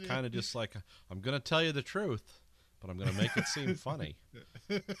 he's kind of just like, I'm going to tell you the truth, but I'm going to make it seem funny.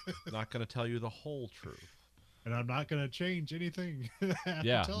 Not going to tell you the whole truth. And I'm not going to change anything.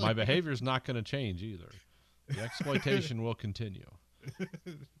 Yeah, my behavior's not going to change either. The exploitation will continue.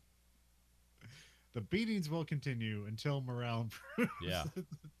 The beatings will continue until morale improves. Yeah.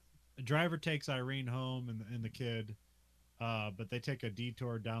 The driver takes Irene home and the kid. But they take a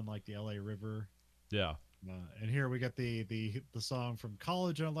detour down like the LA River. Yeah. And here we get the song from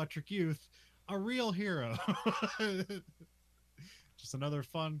College and Electric Youth, "A Real Hero." Just another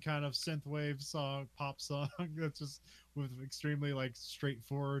fun kind of synthwave song, pop song that's just with extremely like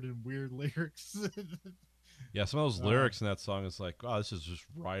straightforward and weird lyrics. Yeah, some of those lyrics in that song is like, wow, this is just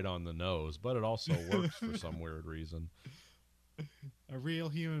right on the nose, but it also works for some weird reason. A real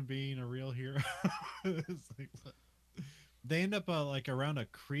human being, a real hero. It's like, what? They end up like around a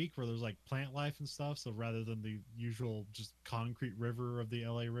creek where there's like plant life and stuff. So rather than the usual just concrete river of the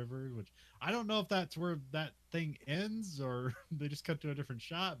LA River, which I don't know if that's where that thing ends or they just cut to a different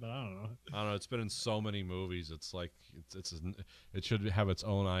shot, but I don't know. It's been in so many movies. It's like it should have its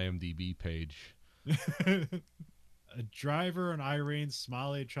own IMDb page. A Driver and Irene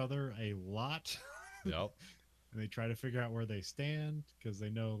smile at each other a lot. Yep. and they try to figure out where they stand because they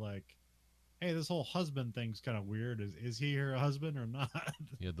know like, hey, this whole husband thing's kind of weird. Is he her husband or not?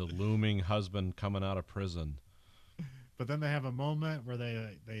 Yeah, the looming husband coming out of prison. But then they have a moment where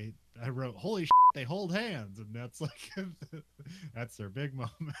I wrote, holy shit, they hold hands, and that's like that's their big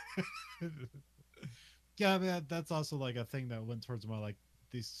moment. Yeah, I mean, that's also like a thing that went towards my like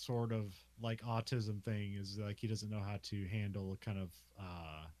this sort of like autism thing is like he doesn't know how to handle kind of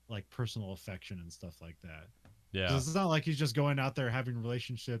like personal affection and stuff like that. Yeah. It's not like he's just going out there having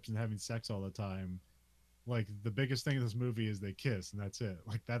relationships and having sex all the time. Like the biggest thing in this movie is they kiss, and that's it.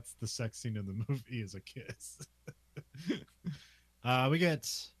 Like that's the sex scene in the movie is a kiss. We get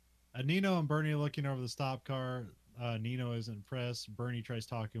Nino and Bernie looking over the stop car. Nino isn't impressed. Bernie tries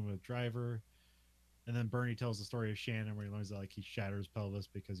talking with driver, and then Bernie tells the story of Shannon where he learns that like he shatters pelvis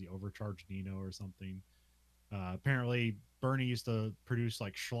because he overcharged Nino or something. Apparently Bernie used to produce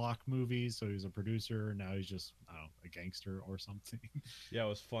like schlock movies, so he was a producer, and now he's just, I don't know, a gangster or something. Yeah, it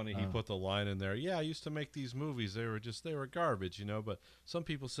was funny. He put the line in there. Yeah, I used to make these movies. They were garbage, you know, but some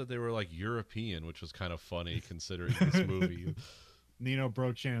people said they were like European, which was kind of funny considering this movie. Nino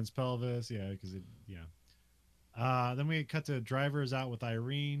broke Shannon's pelvis, yeah, because then we cut to drivers out with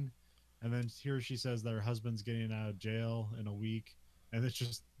Irene, and then here she says that her husband's getting out of jail in a week, and it's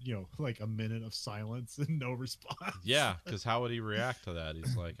just, you know, like a minute of silence and no response. Yeah, because how would he react to that?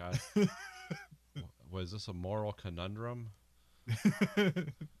 He's like, was this a moral conundrum?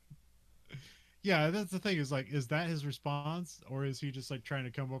 Yeah, that's the thing, is like, is that his response, or is he just like trying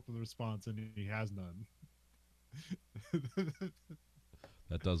to come up with a response and he has none?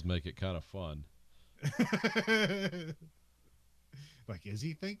 That does make it kind of fun. Like, is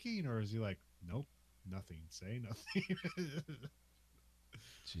he thinking, or is he like, nope, nothing, say nothing?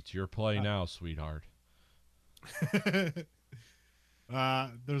 It's your play now, sweetheart.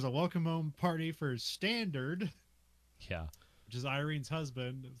 There's a welcome home party for Standard, Yeah. which is Irene's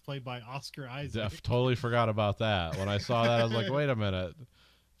husband. It's played by Oscar Isaac. Totally forgot about that. When I saw that, I was like, wait a minute. I've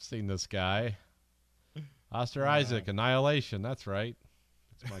seen this guy. Oscar Isaac, Annihilation. That's right.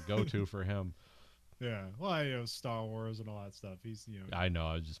 It's my go-to for him. Yeah. Well, you know, Star Wars and all that stuff. He's, you know. I know.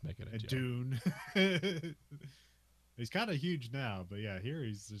 I was just making a And joke. Dune. He's kind of huge now, but yeah, here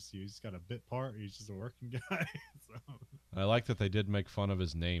he's got a bit part. He's just a working guy. So. I like that they did make fun of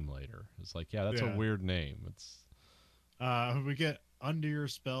his name later. It's like, yeah, that's a weird name. It's. We get Under Your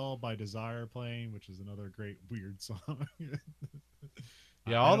Spell by Desire playing, which is another great weird song.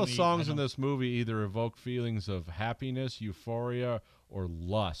 Yeah, all the songs in this movie either evoke feelings of happiness, euphoria, or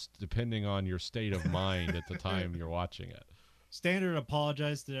lust, depending on your state of mind at the time you're watching it. Standard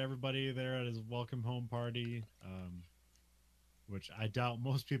apologized to everybody there at his welcome home party, which I doubt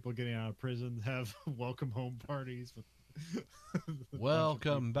most people getting out of prison have welcome home parties.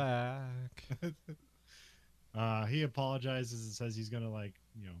 Welcome back. He apologizes and says he's going to, like,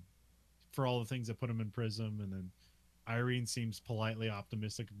 you know, for all the things that put him in prison, and then Irene seems politely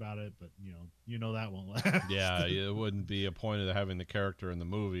optimistic about it, but you know that won't last. Yeah, it wouldn't be a point of having the character in the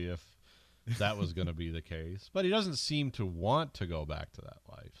movie if that was going to be the case. But he doesn't seem to want to go back to that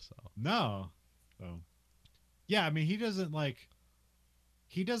life. So no, so yeah, I mean he doesn't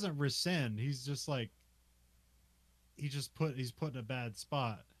rescind. He's just like he's put in a bad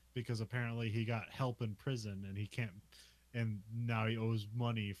spot because apparently he got help in prison and he can't, and now he owes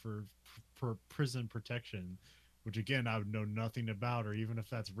money for prison protection. Which again, I would know nothing about, or even if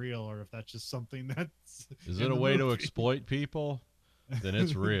that's real, or if that's just something that's. Is it a way to exploit people? Then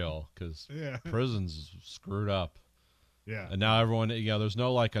it's real, because prison's screwed up. Yeah. And now everyone, there's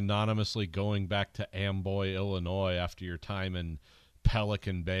no like anonymously going back to Amboy, Illinois after your time in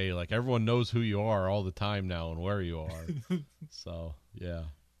Pelican Bay. Like everyone knows who you are all the time now and where you are. So yeah,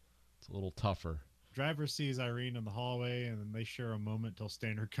 it's a little tougher. Driver sees Irene in the hallway, and then they share a moment till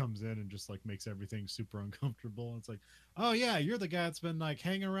Standard comes in and just like makes everything super uncomfortable. It's like, oh yeah, you're the guy that's been like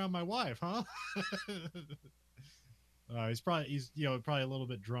hanging around my wife, huh? He's probably a little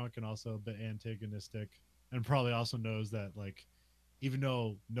bit drunk and also a bit antagonistic, and probably also knows that like, even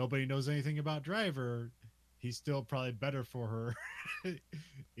though nobody knows anything about Driver, he's still probably better for her,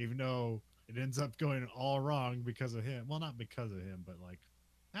 even though it ends up going all wrong because of him. Well, not because of him, but like.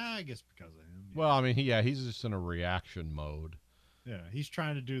 I guess because of him. Yeah. Well, I mean, he's just in a reaction mode. Yeah, he's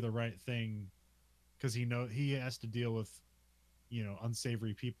trying to do the right thing because he has to deal with,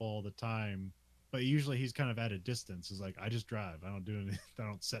 unsavory people all the time. But usually he's kind of at a distance. It's like, I just drive. I don't do anything. I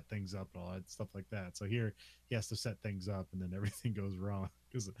don't set things up and all that stuff like that. So here he has to set things up, and then everything goes wrong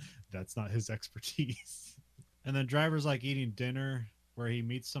because that's not his expertise. And then Driver's like eating dinner where he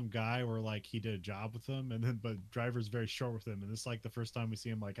meets some guy where like he did a job with him, and then but driver's very short with him, and it's like the first time we see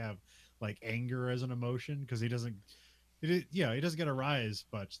him like have like anger as an emotion because he doesn't. He doesn't get a rise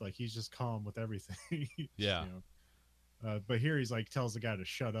much. Like he's just calm with everything. Yeah. But here he's like tells the guy to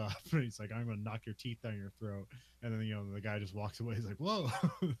shut up, and he's like, "I'm gonna knock your teeth down your throat." And then the guy just walks away. He's like, "Whoa,"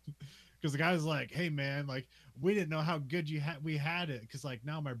 because the guy's like, "Hey man, like we didn't know how good we had it, because like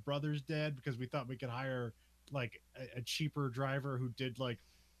now my brother's dead because we thought we could hire like a cheaper driver who did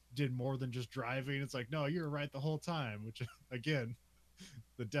more than just driving." It's like, no, you were right the whole time. Which again,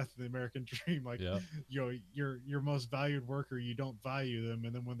 the death of the American dream. Like, Yeah. Your most valued worker, you don't value them,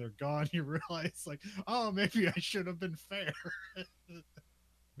 and then when they're gone, you realize like, oh, maybe I should have been fair.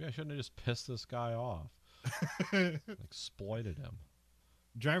 Maybe I shouldn't have just pissed this guy off. Exploited him.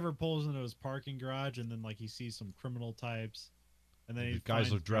 Driver pulls into his parking garage, and then like he sees some criminal types, and then The he guys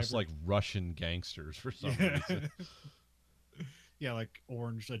finds are dressed Driver- like Russian gangsters for some Yeah. reason. Yeah, like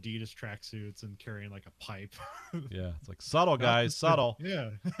orange Adidas tracksuits and carrying like a pipe. Yeah, it's like subtle, guys, subtle. Yeah.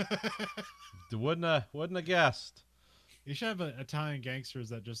 Wouldn't have guessed. You should have Italian gangsters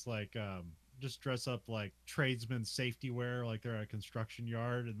that just like just dress up like tradesmen safety wear, like they're at a construction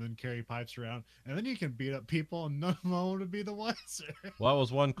yard, and then carry pipes around, and then you can beat up people and none of them would be the wiser. Well, that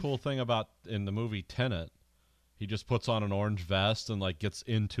was one cool thing about in the movie Tenet. He just puts on an orange vest and like gets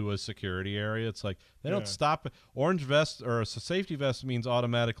into a security area. It's like they don't stop. Orange vest or a safety vest means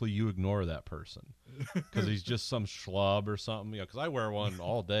automatically you ignore that person because he's just some schlub or something. Because I wear one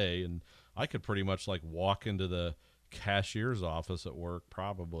all day and I could pretty much like walk into the cashier's office at work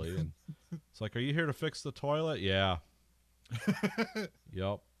probably, and it's like, are you here to fix the toilet? Yeah.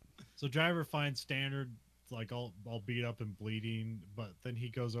 Yep. So driver finds Standard like all beat up and bleeding, but then he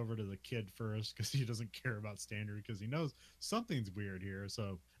goes over to the kid first because he doesn't care about Standard because he knows something's weird here.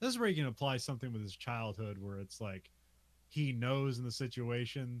 So this is where you can apply something with his childhood, where it's like he knows in the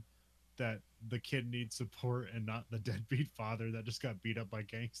situation that the kid needs support and not the deadbeat father that just got beat up by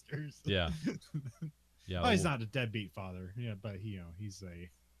gangsters. Yeah. Yeah. Well, he's not a deadbeat father, yeah, but he's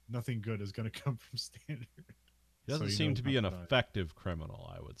nothing good is going to come from Standard. He doesn't So seem to be an not to die. effective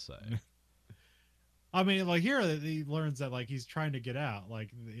criminal, I would say. I mean, like here he learns that like he's trying to get out.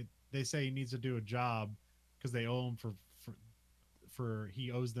 Like they say he needs to do a job because they owe him for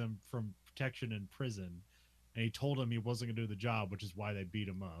he owes them from protection in prison, and he told him he wasn't gonna do the job, which is why they beat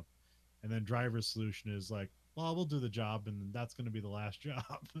him up. And then driver's solution is like, well, we'll do the job, and that's gonna be the last job.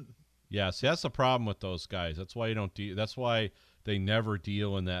 Yeah, see, that's the problem with those guys. That's why you don't deal. That's why they never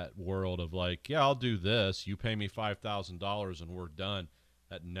deal in that world of like, yeah, I'll do this. You pay me $5,000 and we're done.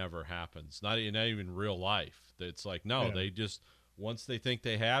 That never happens. Not even real life. It's like, no, Yeah. they just, once they think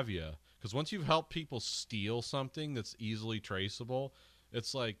they have you, because once you've helped people steal something that's easily traceable,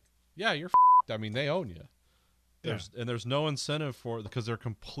 it's like, yeah, you're f***ed. I mean, they own you. There's no incentive for it because they're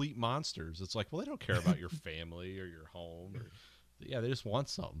complete monsters. It's like, well, they don't care about your family or your home. They just want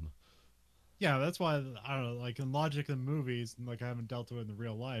something. Yeah, that's why I don't know. Like in logic in movies, and like I haven't dealt with it in the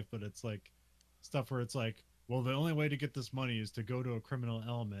real life, but it's like stuff where it's like, well, the only way to get this money is to go to a criminal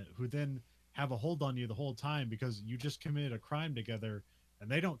element who then have a hold on you the whole time because you just committed a crime together, and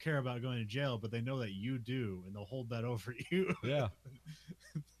they don't care about going to jail, but they know that you do, and they'll hold that over you. Yeah.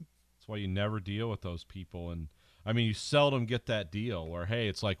 That's why you never deal with those people. And I mean, you seldom get that deal where, hey,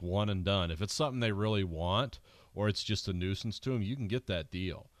 it's like one and done. If it's something they really want or it's just a nuisance to them, you can get that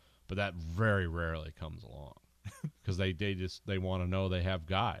deal. But that very rarely comes along because they want to know they have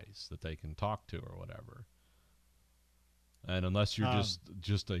guys that they can talk to or whatever. And unless you're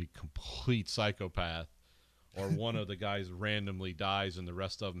just a complete psychopath, or one of the guys randomly dies and the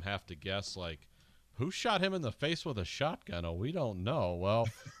rest of them have to guess, like, who shot him in the face with a shotgun? Oh, we don't know. Well,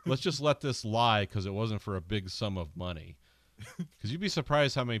 let's just let this lie because it wasn't for a big sum of money. Because you'd be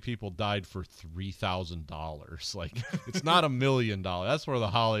surprised how many people died for $3,000. Like, it's not $1 million. That's where the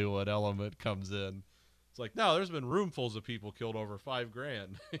Hollywood element comes in. It's like, no, there's been roomfuls of people killed over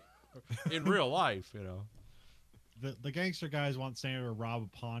 $5,000 in real life, you know. The gangster guys want Sander to rob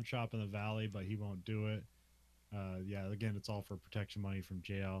a pawn shop in the valley, but he won't do it. Yeah, again, it's all for protection money from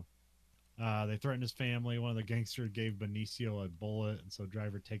jail. They threaten his family. One of the gangsters gave Benicio a bullet, and so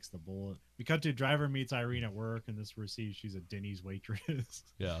Driver takes the bullet. We cut to Driver meets Irene at work, and this receives she's a Denny's waitress.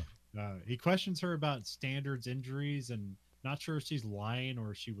 Yeah. He questions her about Standard's injuries, and not sure if she's lying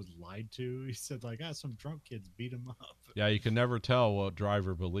or she was lied to. He said, like, some drunk kids beat him up. Yeah, you can never tell what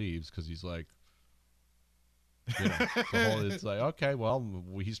Driver believes because he's like, you know, it's like, okay, well,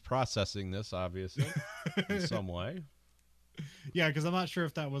 he's processing this, obviously, in some way. Yeah, because I'm not sure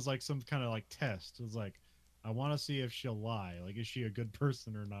if that was like some kind of like test. It was like, I want to see if she'll lie. Like, is she a good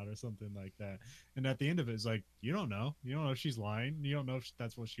person or not, or something like that. And at the end of it, it's like, you don't know. You don't know if she's lying. You don't know if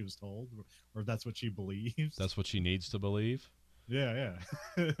that's what she was told, or if that's what she believes. That's what she needs to believe. Yeah,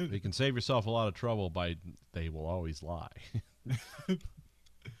 yeah. You can save yourself a lot of trouble by they will always lie.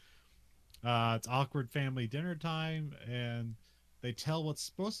 It's awkward family dinner time, and they tell what's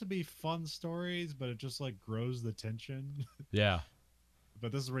supposed to be fun stories, but it just like grows the tension. Yeah.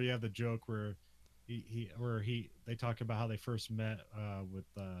 But this is where you have the joke where they talk about how they first met with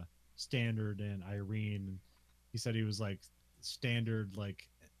Standard and Irene. He said he was like Standard, like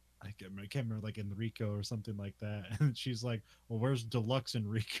I can't remember, like Enrico or something like that. And she's like, "Well, where's Deluxe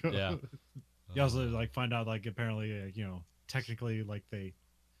Enrico?" Yeah. You also like find out like apparently technically like it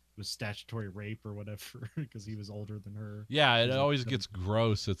was statutory rape or whatever because he was older than her. Yeah, it He's like, always gets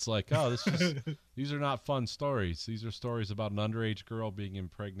gross. It's like, oh, these are not fun stories. These are stories about an underage girl being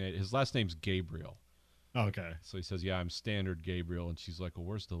impregnated. His last name's Gabriel. okay. So he says, yeah, I'm Standard Gabriel. And she's like, well,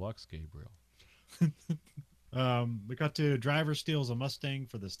 where's Deluxe Gabriel? We got to Driver steals a Mustang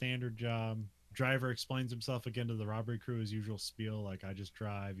for the Standard job. Driver explains himself again to the robbery crew, his usual spiel, like, I just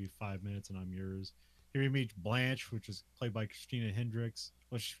drive you 5 minutes and I'm yours. Here we meet Blanche, which is played by Christina Hendricks,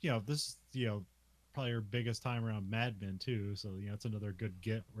 which, this is, probably her biggest time around Mad Men, too. So, it's another good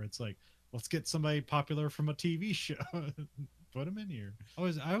get where it's like, let's get somebody popular from a TV show. Put him in here.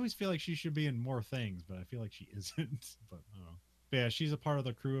 I always feel like she should be in more things, but I feel like she isn't. But, I don't know. But yeah, she's a part of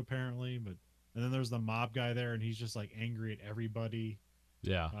the crew, apparently. And then there's the mob guy there, and he's just, like, angry at everybody.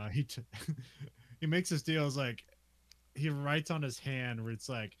 Yeah. He makes this deal. It's like, he writes on his hand where it's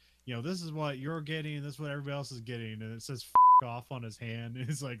like, this is what you're getting and this is what everybody else is getting, and it says F off on his hand, and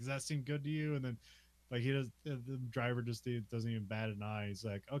it's like, does that seem good to you? And then like the driver just doesn't even bat an eye. He's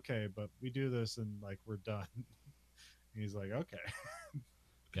like, okay, but we do this and like we're done. And he's like, okay.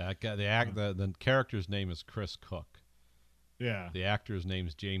 Yeah, the character's name is Chris Cook. Yeah. The actor's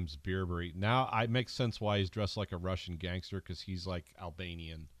name's James Beerbury. Now it makes sense why he's dressed like a Russian gangster, because he's like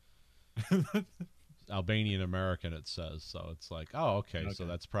Albanian. Albanian American, it says. So it's like, oh, okay. So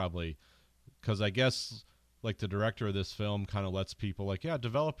that's probably because I guess like the director of this film kind of lets people like, yeah,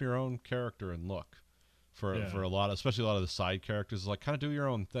 develop your own character and look for a lot, especially a lot of the side characters. Like, kind of do your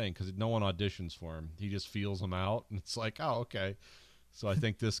own thing, because no one auditions for him. He just feels them out, and it's like, oh, okay. So I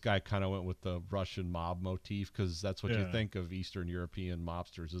think this guy kind of went with the Russian mob motif, because that's what you think of Eastern European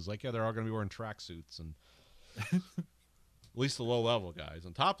mobsters is like, yeah, they're all going to be wearing tracksuits, and at least the low-level guys.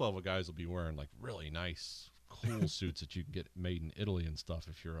 And top-level guys will be wearing, like, really nice, cool suits that you can get made in Italy and stuff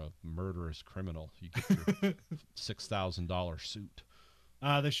if you're a murderous criminal. You get your $6,000 suit.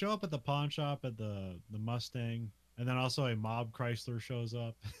 They show up at the pawn shop at the Mustang, and then also a mob Chrysler shows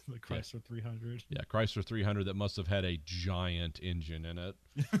up, the Chrysler 300. Yeah, Chrysler 300 that must have had a giant engine in it.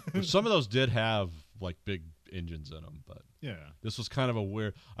 Which some of those did have, like, big engines in them, but yeah, this was kind of a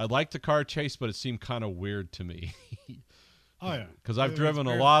weird... I liked the car chase, but it seemed kind of weird to me. Oh, yeah. Because I've driven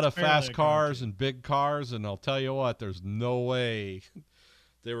a lot of fast cars and big cars, and I'll tell you what, there's no way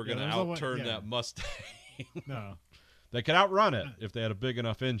they were going to outturn that Mustang. No. They could outrun it if they had a big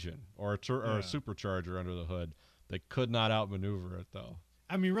enough engine or a supercharger under the hood. They could not outmaneuver it, though.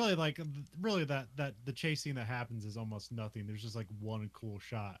 I mean, really, that the chase scene that happens is almost nothing. There's just like one cool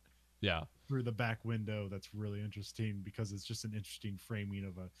shot. Yeah. Through the back window that's really interesting, because it's just an interesting framing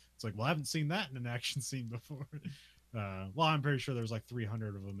of it's like, well, I haven't seen that in an action scene before. Well, I'm pretty sure there's like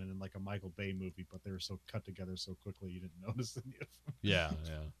 300 of them in like a Michael Bay movie, but they were so cut together so quickly you didn't notice any of them. Yeah.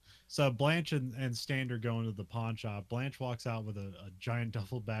 So Blanche and Standard go into the pawn shop. Blanche walks out with a giant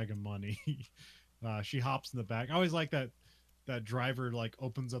duffel bag of money. She hops in the back. I always like that driver like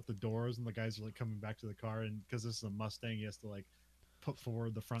opens up the doors and the guys are like coming back to the car, and because this is a Mustang, he has to like put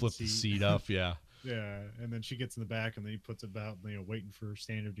forward the front flip seat. The seat up. Yeah. Yeah, and then she gets in the back, and then he puts it about, waiting for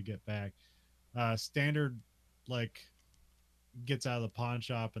Standard to get back. Standard like gets out of the pawn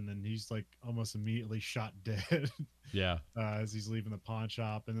shop, and then he's like almost immediately shot dead. Yeah. As he's leaving the pawn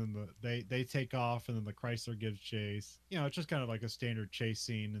shop, and then they take off, and then the Chrysler gives chase. It's just kind of like a standard chase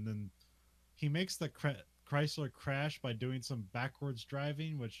scene, and then he makes the Chrysler crash by doing some backwards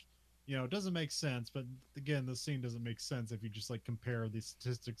driving, which doesn't make sense. But again, the scene doesn't make sense if you just like compare the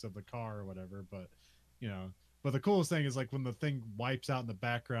statistics of the car or whatever. But but the coolest thing is like when the thing wipes out in the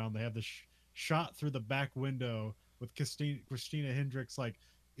background, they have the shot through the back window with Christina Hendricks like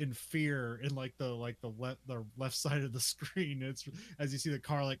in fear in like the left side of the screen. It's as you see the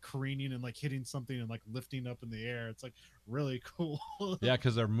car like careening and like hitting something and like lifting up in the air. It's like really cool. Yeah,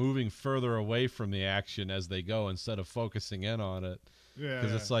 because they're moving further away from the action as they go instead of focusing in on it. Yeah,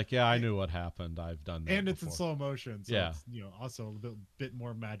 because it's like, I knew what happened. I've done that, and it's before. in slow motion. So yeah, it's, also a bit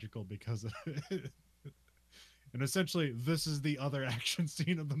more magical because of it. And essentially, this is the other action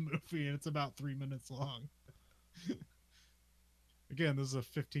scene of the movie, and it's about 3 minutes long. Again, this is a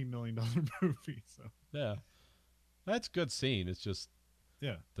 $15 million movie, so Yeah, that's a good scene. It's just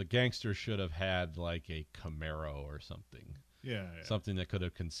yeah, the gangster should have had like a Camaro or something. yeah. Something that could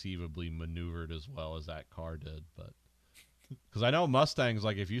have conceivably maneuvered as well as that car did. But because I know Mustangs,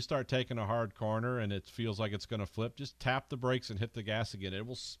 like if you start taking a hard corner and it feels like it's going to flip, just tap the brakes and hit the gas again. It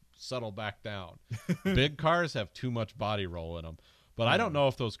will settle back down. Big cars have too much body roll in them. But I don't know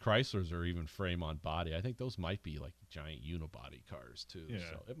if those Chryslers are even frame on body. I think those might be like giant unibody cars too. Yeah.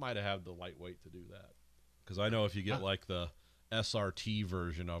 So it might have had the lightweight to do that. Because I know if you get like the SRT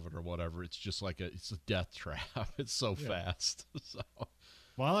version of it or whatever, it's just like it's a death trap. It's so fast. So.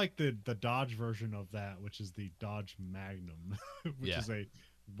 Well, I like the Dodge version of that, which is the Dodge Magnum, which is a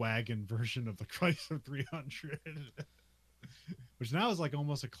wagon version of the Chrysler 300. Which now is like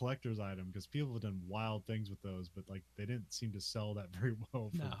almost a collector's item because people have done wild things with those, but like they didn't seem to sell that very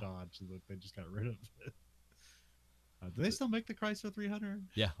well for Dodge. So they just got rid of it. Do they still make the Chrysler 300?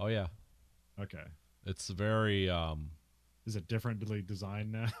 Yeah. Oh yeah. Okay. It's very. Is it differently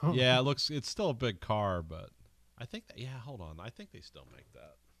designed now? Yeah, it's still a big car, but I think that. Yeah, hold on. I think they still make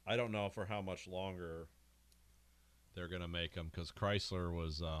that. I don't know for how much longer they're gonna make them because Chrysler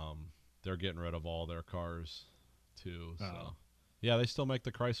was. They're getting rid of all their cars. Too. So, yeah, they still make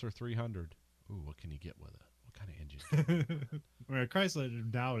the Chrysler 300. Ooh, what can you get with it? What kind of engine? I mean,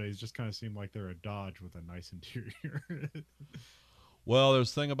 Chrysler nowadays just kind of seem like they're a Dodge with a nice interior. Well,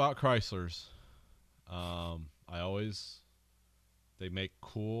 there's the thing about Chryslers. They make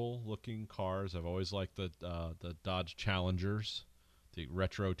cool looking cars. I've always liked the Dodge Challengers, the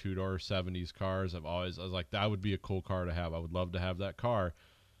retro 2-door 70s cars. I was like, that would be a cool car to have. I would love to have that car.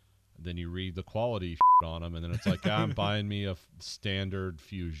 Then you read the quality on them, and then it's like, I'm buying me a standard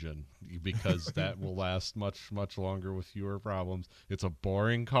Fusion because that will last much, much longer with fewer problems. It's a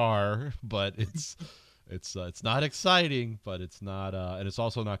boring car, but it's not exciting, but it's not, and it's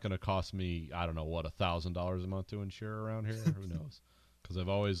also not going to cost me, I don't know, what, $1,000 a month to insure around here? Who knows? Because I've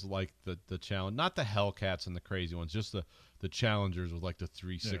always liked the challenge, not the Hellcats and the crazy ones, just the Challengers with like the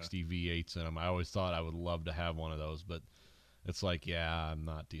 360 V8s in them. I always thought I would love to have one of those, but it's like, yeah, I'm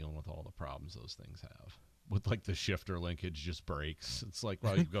not dealing with all the problems those things have. With like the shifter linkage just breaks. It's like,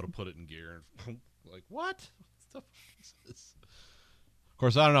 well, you've got to put it in gear. And like, what? What the fuck is this? Of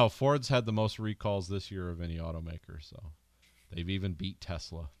course, I don't know. Ford's had the most recalls this year of any automaker, so they've even beat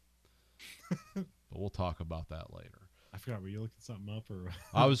Tesla. But we'll talk about that later. I forgot, were you looking something up? Or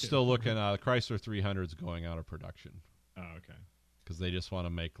I was still looking. The Chrysler 300's going out of production. Oh, okay. Because they just want to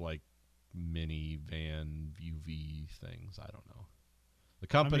make like mini van UV things. I don't know. The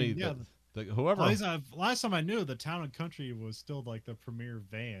company, whoever. Last time I knew, the Town and Country was still like the premier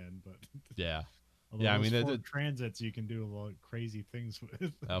van, but yeah, I mean, Ford Transits you can do a lot of crazy things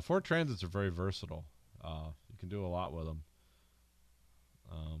with. Ford Transits are very versatile. You can do a lot with them.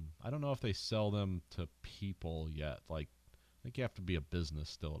 I don't know if they sell them to people yet. Like, I think you have to be a business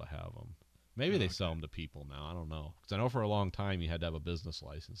still to have them. Maybe they sell them to people now. I don't know. Because I know for a long time you had to have a business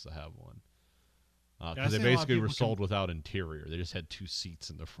license to have one. Because they basically were sold without interior. They just had 2 seats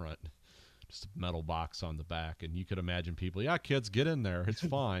in the front, just a metal box on the back. And you could imagine people, yeah, kids, get in there. It's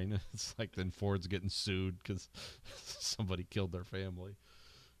fine. It's like then Ford's getting sued because somebody killed their family.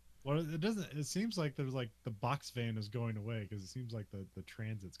 Well, it doesn't. It seems like there's like the box van is going away because it seems like the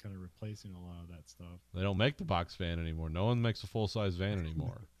Transit's kind of replacing a lot of that stuff. They don't make the box van anymore. No one makes a full size van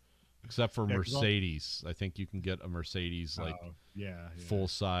anymore. Except for Mercedes. I think you can get a Mercedes full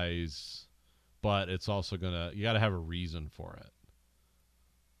size, but it's also you got to have a reason for it.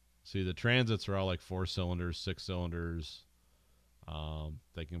 See, the Transits are all like 4 cylinders, 6 cylinders.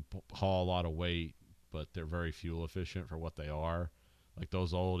 They can haul a lot of weight, but they're very fuel efficient for what they are. Like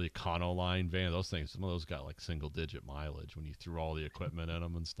those old Econoline vans, those things, some of those got like single digit mileage when you threw all the equipment in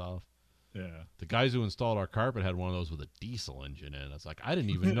them and stuff. Yeah. The guys who installed our carpet had one of those with a diesel engine in it. It's like, I didn't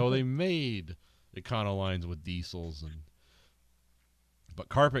even know they made Econolines with diesels. But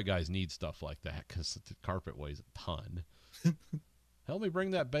carpet guys need stuff like that because the carpet weighs a ton. Help me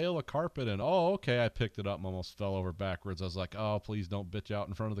bring that bale of carpet in. Oh, okay. I picked it up and almost fell over backwards. I was like, oh, please don't bitch out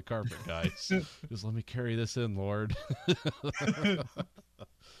in front of the carpet guys. Just let me carry this in, Lord.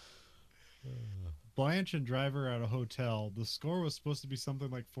 Blanche and Driver at a hotel. The score was supposed to be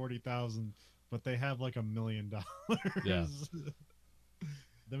something like 40,000, but they have like $1 million. Yeah.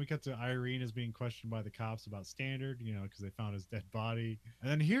 Then we cut to Irene as being questioned by the cops about Standard, because they found his dead body.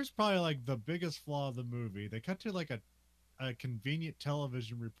 And then here's probably like the biggest flaw of the movie. They cut to like a convenient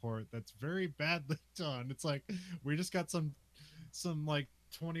television report that's very badly done. It's like we just got some like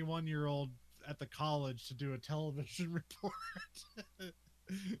 21-year-old at the college to do a television report.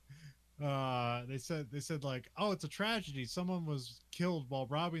 They said like, oh, it's a tragedy. Someone was killed while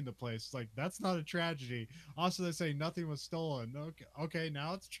robbing the place. It's like, that's not a tragedy. Also, they say nothing was stolen. Okay,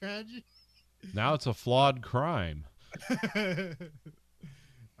 now it's a tragedy. Now it's a flawed crime.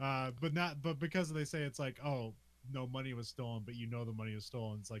 But because they say it's like, oh, no money was stolen, but the money was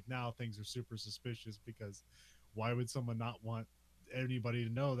stolen. It's like now things are super suspicious because why would someone not want anybody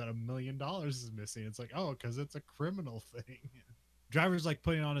to know that $1 million is missing? It's like, oh, because it's a criminal thing. Driver's like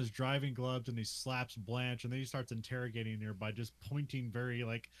putting on his driving gloves and he slaps Blanche, and then he starts interrogating her by just pointing very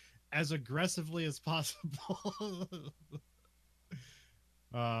like as aggressively as possible.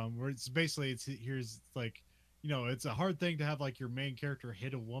 Where it's basically here's like, it's a hard thing to have like your main character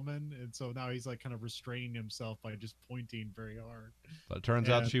hit a woman, and so now he's like kind of restraining himself by just pointing very hard. But it turns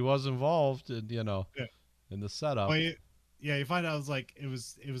out she was involved in, Yeah. in the setup. But you find out it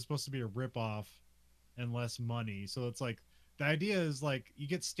was supposed to be a ripoff and less money. So it's like the idea is like you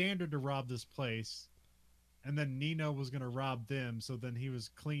get Standard to rob this place, and then Nino was going to rob them. So then he was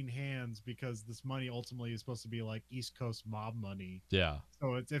clean hands because this money ultimately is supposed to be like East Coast mob money. Yeah.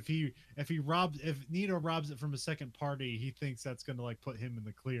 So it's if Nino robs it from a second party, he thinks that's going to like put him in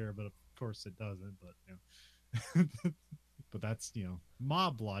the clear, but of course it doesn't. But but that's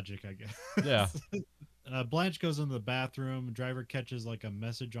mob logic, I guess. Yeah. Blanche goes into the bathroom. Driver catches like a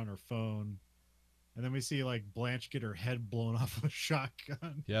message on her phone. And then we see like Blanche get her head blown off with a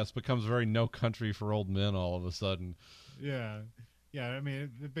shotgun. Yeah, it becomes very No Country for Old Men all of a sudden. Yeah. Yeah, I mean,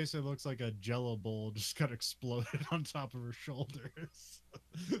 it basically looks like a Jello bowl just got exploded on top of her shoulders.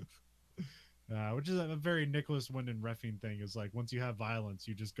 Which is a very Nicholas Winding Refn thing. Is like once you have violence,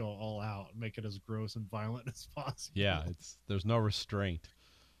 you just go all out, make it as gross and violent as possible. Yeah, there's no restraint.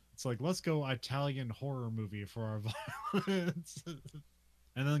 It's like, let's go Italian horror movie for our violence.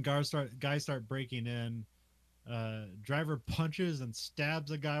 And then guys start breaking in. Driver punches and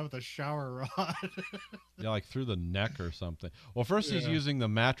stabs a guy with a shower rod. Yeah, like through the neck or something. Well, first he's using the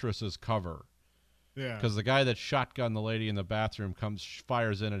mattress as cover. Yeah. Because the guy that shotgunned the lady in the bathroom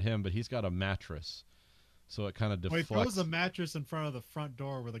fires in at him, but he's got a mattress. So it kind of deflects. He throws a mattress in front of the front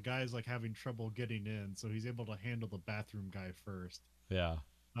door where the guy's like having trouble getting in, so he's able to handle the bathroom guy first. Yeah.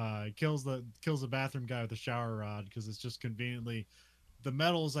 He kills the bathroom guy with a shower rod because it's just conveniently the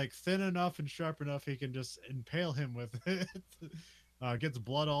metal is like thin enough and sharp enough he can just impale him with it. Gets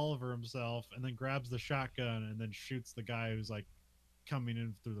blood all over himself, and then grabs the shotgun and then shoots the guy who's like coming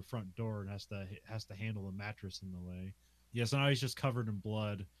in through the front door and has to handle the mattress in the way. Yeah, so now he's just covered in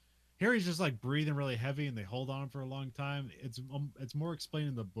blood. Here he's just like breathing really heavy, and they hold on for a long time. It's more explained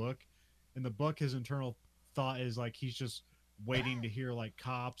in the book. In the book, his internal thought is like he's just waiting to hear like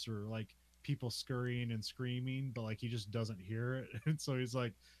cops or like people scurrying and screaming, but like he just doesn't hear it. And so he's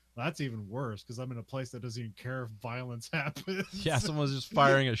like, well, that's even worse because I'm in a place that doesn't even care if violence happens. Yeah, someone's just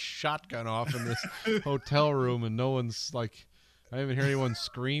firing a shotgun off in this hotel room, and no one's like, I don't even hear anyone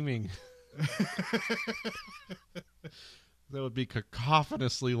screaming. That would be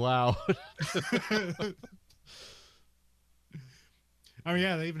cacophonously loud. I mean,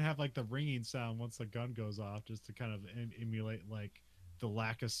 yeah, they even have like the ringing sound once the gun goes off, just to kind of emulate like the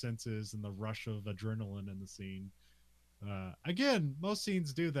lack of senses and the rush of adrenaline in the scene. Again, most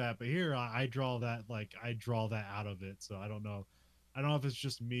scenes do that, but here I draw that out of it. So I don't know if it's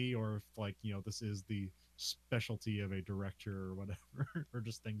just me or if like this is the specialty of a director or whatever, or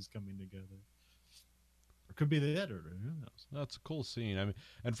just things coming together. Or could be the editor. Who knows? That's a cool scene. I mean,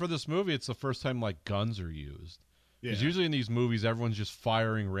 and for this movie, it's the first time like guns are used. Yeah. Because usually in these movies, everyone's just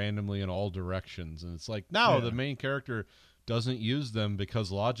firing randomly in all directions, and it's like, no, the main character doesn't use them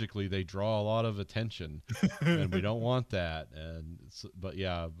because logically they draw a lot of attention, and we don't want that. And but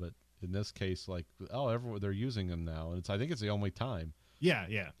in this case, like, everyone, they're using them now, and I think it's the only time. Yeah,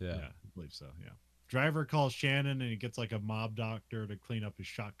 I believe so. Yeah. Driver calls Shannon, and he gets like a mob doctor to clean up his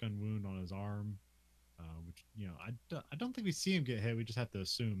shotgun wound on his arm. Which I don't think we see him get hit. We just have to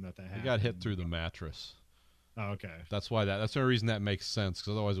assume that happened. He got hit through the mattress. Oh, okay. That's the only reason that makes sense,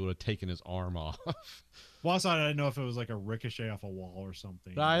 because otherwise it would have taken his arm off. Well, also, I didn't know if it was like a ricochet off a wall or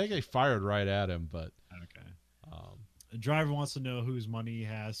something. No, I think they fired right at him, but okay. The driver wants to know whose money he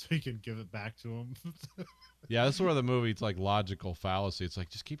has so he can give it back to him. Yeah, this is where the movie, it's like logical fallacy. It's like,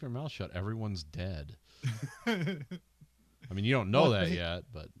 just keep your mouth shut. Everyone's dead. I mean, you don't know that yet,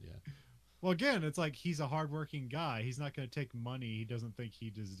 but yeah. Well, again, it's like he's a hardworking guy. He's not going to take money he doesn't think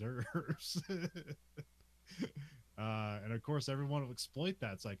he deserves. And of course, everyone will exploit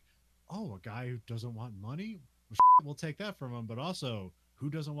that. It's like, oh, a guy who doesn't want money? Well, we'll take that from him. But also, who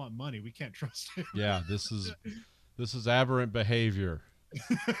doesn't want money? We can't trust him. Yeah, this is aberrant behavior.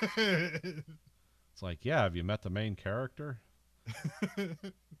 It's like, yeah, have you met the main character?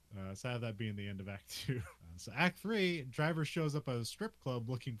 So have that being the end of Act 2. So Act 3, Driver shows up at a strip club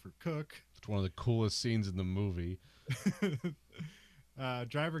looking for Cook. It's one of the coolest scenes in the movie.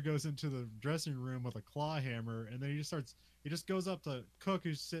 Driver goes into the dressing room with a claw hammer, and then he just goes up to Cook,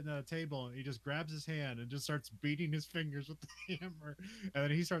 who's sitting at a table, and he just grabs his hand and just starts beating his fingers with the hammer, and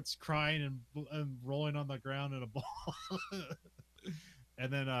then he starts crying and rolling on the ground in a ball.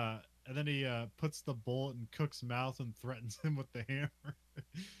 and then he puts the bullet in Cook's mouth and threatens him with the hammer.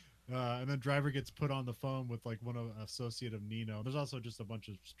 And then Driver gets put on the phone with like one associate of Nino. There's also just a bunch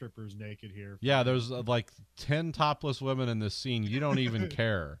of strippers naked here. Yeah, there's like 10 topless women in this scene. You don't even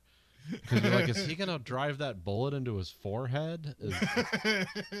care. Because you're like, is he going to drive that bullet into his forehead?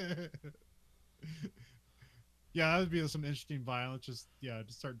 Yeah, that would be some interesting violence. Just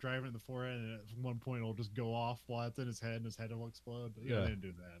start driving in the forehead, and at one point it'll just go off while it's in his head, and his head will explode. But they didn't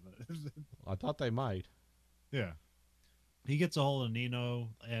do that. But I thought they might. Yeah. He gets a hold of Nino,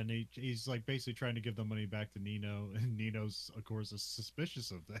 and he's like basically trying to give the money back to Nino, and Nino's of course is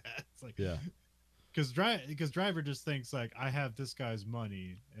suspicious of that. It's like, yeah, because Driver just thinks like, I have this guy's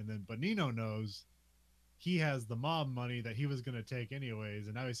money, but Nino knows he has the mob money that he was gonna take anyways,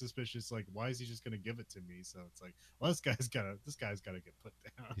 and now he's suspicious. Like, why is he just gonna give it to me? So it's like, well, this guy's gotta get put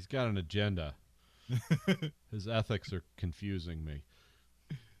down. He's got an agenda. His ethics are confusing me.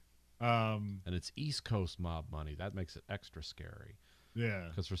 And it's East Coast mob money. That makes it extra scary. Yeah.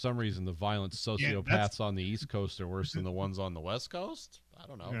 Because for some reason, the violent sociopaths on the East Coast are worse than the ones on the West Coast. I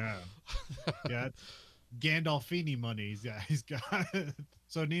don't know. Yeah. Yeah. Gandolfini money. He's got it.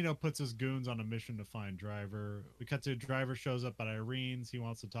 So Nino puts his goons on a mission to find Driver. We cut to Driver shows up at Irene's. He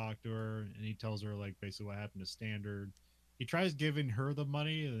wants to talk to her, and he tells her like basically what happened to Standard. He tries giving her the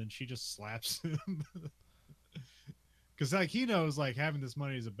money, and then she just slaps him. Because like he knows like having this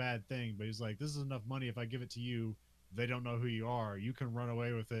money is a bad thing, but he's like, this is enough money. If I give it to you, they don't know who you are. You can run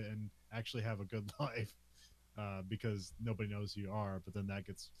away with it and actually have a good life, because nobody knows who you are. But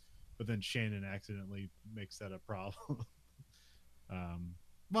then Shannon accidentally makes that a problem.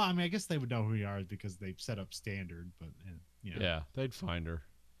 Well, I mean, I guess they would know who you are because they've set up Standard, but yeah, they'd find her.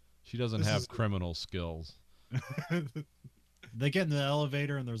 She doesn't have criminal skills. They get in the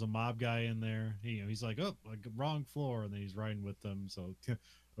elevator, and there's a mob guy in there. He's like, oh, like, wrong floor, and then he's riding with them. So,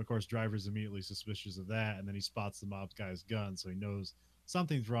 of course, Driver's immediately suspicious of that, and then he spots the mob guy's gun, so he knows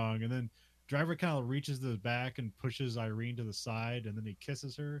something's wrong. And then Driver kind of reaches to the back and pushes Irene to the side, and then he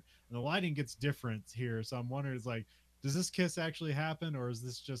kisses her. And the lighting gets different here, so I'm wondering, it's like, does this kiss actually happen, or is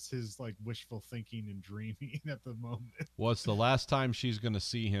this just his like wishful thinking and dreaming at the moment? Well, it's the last time she's going to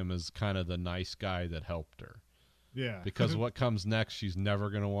see him as kind of the nice guy that helped her. Yeah. Because what comes next, she's never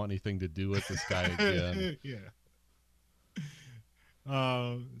going to want anything to do with this guy again. Yeah.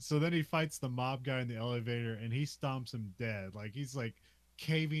 So then he fights the mob guy in the elevator, and he stomps him dead. Like, he's like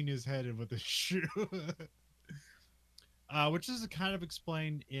caving his head in with a shoe. Which is kind of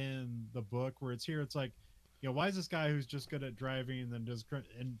explained in the book, where it's like, why is this guy who's just good at driving and then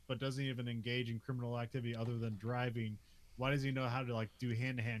but doesn't even engage in criminal activity other than driving? Why does he know how to like do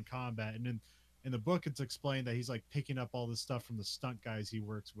hand-to-hand combat? And then in the book, it's explained that he's like picking up all this stuff from the stunt guys he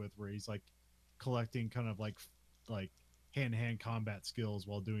works with, where he's like collecting kind of like hand-to-hand combat skills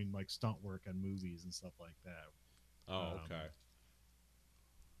while doing like stunt work on movies and stuff like that. Oh, okay.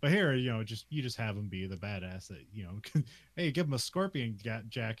 But here, you just have him be the badass that, hey, give him a scorpion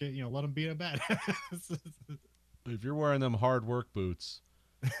jacket, let him be a badass. If you're wearing them hard work boots,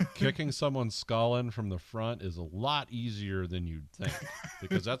 kicking someone's skull in from the front is a lot easier than you'd think,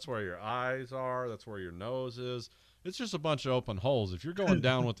 because that's where your eyes are, that's where your nose is. It's just a bunch of open holes. If you're going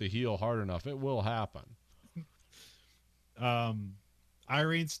down with the heel hard enough, it will happen.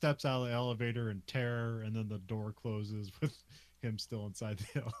 Irene steps out of the elevator in terror, and then the door closes with him still inside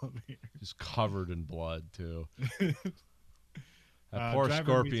the elevator. Just covered in blood, too. That poor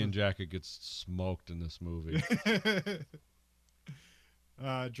scorpion jacket gets smoked in this movie.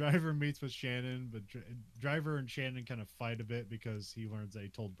 Driver meets with Shannon, but Driver and Shannon kind of fight a bit because he learns that he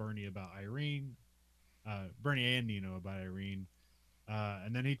told Bernie about Irene, Bernie and Nino about Irene,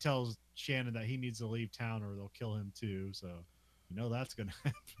 and then he tells Shannon that he needs to leave town or they'll kill him too. So, that's gonna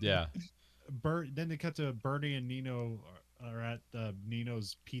happen. Yeah. Then they cut to Bernie and Nino are at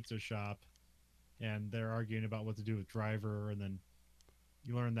Nino's pizza shop, and they're arguing about what to do with Driver, and then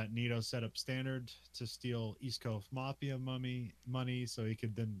you learn that Nino set up Standard to steal East Coast Mafia money so he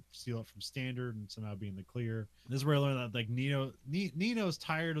could then steal it from Standard and somehow be in the clear. This is where I learned that like Nino's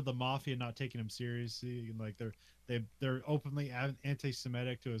tired of the Mafia not taking him seriously, and like they're openly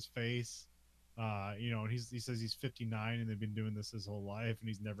anti-Semitic to his face. And he says he's 59 and they've been doing this his whole life and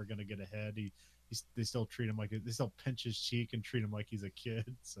he's never going to get ahead. They still treat him like, they still pinch his cheek and treat him like he's a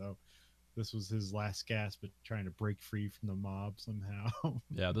kid. So this was his last gasp at trying to break free from the mob somehow.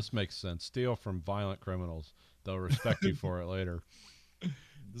 Yeah, this makes sense. Steal from violent criminals. They'll respect you for it later.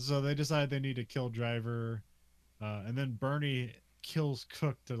 So they decide they need to kill Driver. And then Bernie kills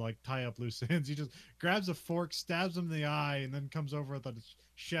Cook to like tie up loose ends. He just grabs a fork, stabs him in the eye, and then comes over with a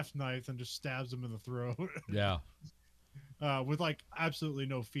chef knife and just stabs him in the throat. Yeah. With like absolutely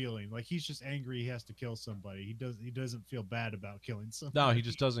no feeling. Like he's just angry he has to kill somebody. He doesn't feel bad about killing somebody. No, he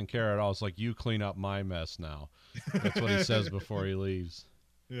just doesn't care at all. It's like, you clean up my mess now. That's what he says before he leaves.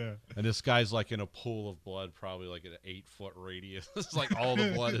 Yeah. And this guy's like in a pool of blood, probably like an 8-foot radius. It's like all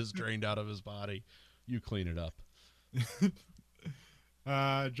the blood is drained out of his body. You clean it up.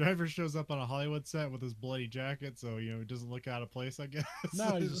 Driver shows up on a Hollywood set with his bloody jacket, so he doesn't look out of place, I guess.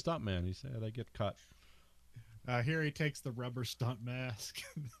 No, he's a stuntman. He said they get cut. Here he takes the rubber stunt mask.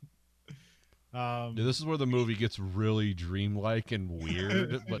 Dude, this is where the movie gets really dreamlike and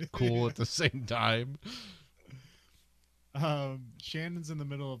weird, but cool at the same time. Shannon's in the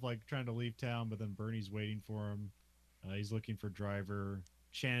middle of like trying to leave town, but then Bernie's waiting for him. He's looking for Driver.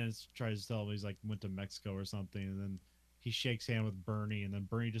 Shannon tries to tell him he's like went to Mexico or something, and then he shakes hand with Bernie, and then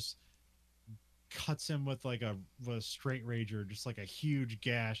Bernie just cuts him with like a straight razor, just like a huge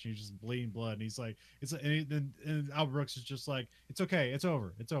gash, and he's just bleeding blood. And he's like, and Al Brooks is just like, it's okay, it's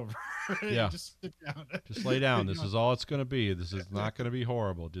over. Yeah, just sit down, just lay down. This is all it's gonna be. This is not gonna be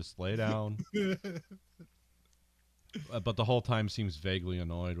horrible. Just lay down. But the whole time seems vaguely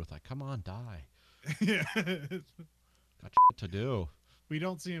annoyed with like, come on, die. Yeah. Got shit to do. We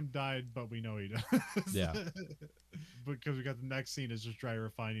don't see him die, but we know he does. Yeah. Because we got the next scene is just Driver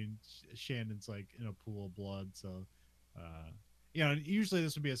finding Shannon's like in a pool of blood. So, usually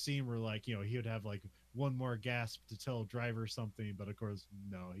this would be a scene where like, he would have like one more gasp to tell Driver something, but of course,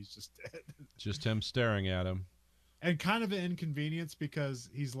 no, he's just dead. Just him staring at him. And kind of an inconvenience because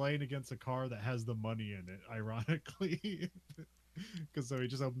he's laying against a car that has the money in it, ironically. Because so he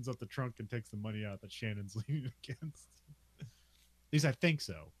just opens up the trunk and takes the money out that Shannon's leaning against. At least I think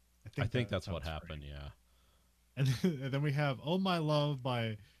so. I think that's what happened, yeah. And then we have "Oh My Love"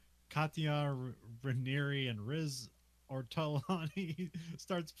 by Katia Raniere and Riz Ortolani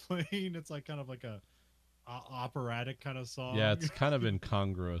starts playing. It's like kind of like a operatic kind of song. Yeah, it's kind of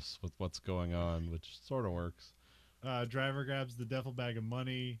incongruous with what's going on, which sort of works. Driver grabs the duffel bag of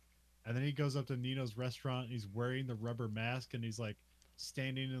money, and then he goes up to Nino's restaurant. And he's wearing the rubber mask, and he's like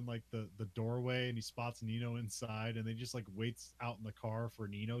standing in like the doorway, and he spots Nino inside, and then he just like waits out in the car for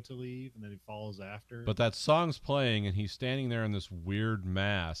Nino to leave, and then he follows after. But that song's playing, and he's standing there in this weird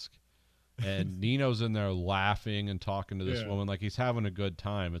mask, and Nino's in there laughing and talking to this woman like he's having a good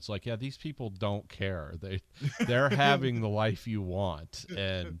time. It's like, yeah, these people don't care. They're having the life you want,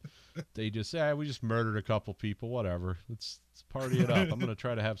 and they just say, we just murdered a couple people, whatever. Let's party it up. I'm gonna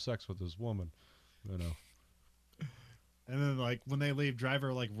try to have sex with this woman, And then like when they leave,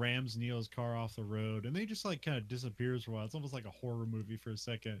 Driver like rams Nino's car off the road, and they just like kind of disappears for a while. It's almost like a horror movie for a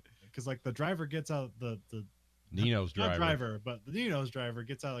second, because like the driver gets out the Nino's driver. Not driver, but the Nino's driver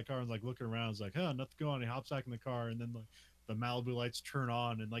gets out of the car and like looking around. He's like, "Huh, nothing going on." He hops back in the car, and then like the Malibu lights turn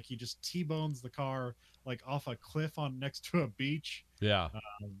on, and like he just T-bones the car like off a cliff on next to a beach. Yeah.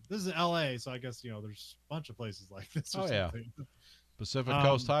 This is L.A., so I guess there's a bunch of places like this. Oh yeah. Pacific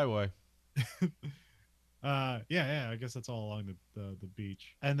Coast Highway. Yeah, I guess that's all along the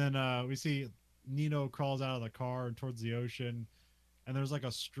beach. And then we see Nino crawls out of the car and towards the ocean, and there's like a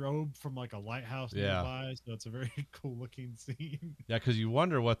strobe from like a lighthouse nearby, so it's a very cool looking scene. Yeah, because you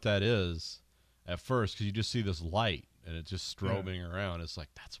wonder what that is at first, because you just see this light and it's just strobing around. It's like,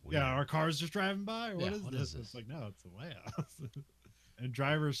 that's weird. Yeah, our car's just driving by. What is this? It's like, no, it's the lighthouse. And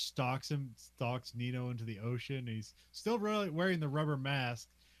Driver stalks Nino into the ocean. He's still really wearing the rubber mask.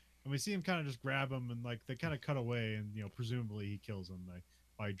 And we see him kind of just grab him, and like they kind of cut away, and presumably he kills him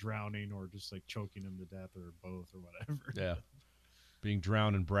by drowning or just like choking him to death or both or whatever. Yeah, being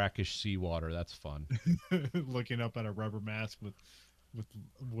drowned in brackish seawater, that's fun. Looking up at a rubber mask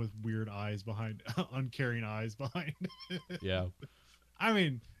with weird eyes behind, uncaring eyes behind. Yeah. I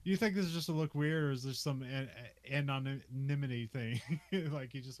mean, you think this is just to look weird, or is there some anonymity thing?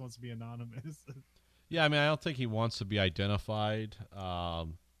 Like he just wants to be anonymous. Yeah, I mean, I don't think he wants to be identified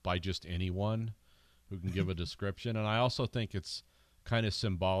by just anyone who can give a description. And I also think it's kind of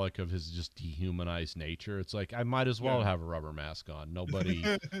symbolic of his just dehumanized nature. It's like, I might as well have a rubber mask on. Nobody,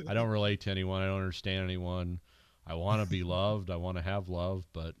 I don't relate to anyone. I don't understand anyone. I want to be loved. I want to have love,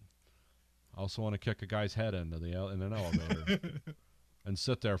 but I also want to kick a guy's head in an elevator. and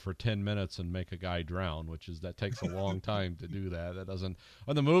sit there for 10 minutes and make a guy drown, that takes a long time to do that. That doesn't,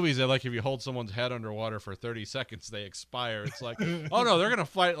 on the movies, they like if you hold someone's head underwater for 30 seconds, they expire. It's like, oh no, they're going to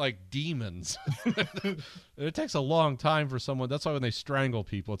fight like demons. It takes a long time for someone. That's why when they strangle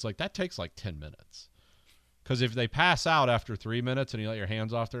people, it's like, that takes like 10 minutes. Because if they pass out after 3 minutes and you let your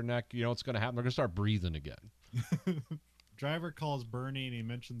hands off their neck, you know what's going to happen? They're going to start breathing again. Driver calls Bernie and he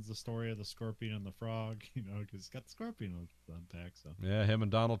mentions the story of the scorpion and the frog, you know, because he's got the scorpion to unpack. So yeah, him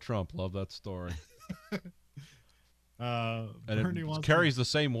and Donald Trump love that story. And Bernie it carries the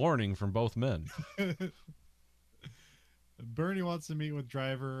same warning from both men. Bernie wants to meet with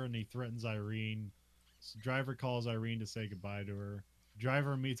Driver and he threatens Irene. So Driver calls Irene to say goodbye to her.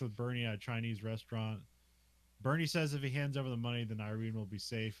 Driver meets with Bernie at a Chinese restaurant. Bernie says if he hands over the money, then Irene will be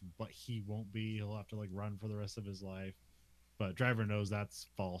safe, but he won't be. He'll have to like run for the rest of his life. But Driver knows that's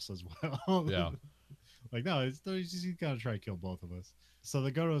false as well. Yeah. Like, no, he's got to try to kill both of us. So they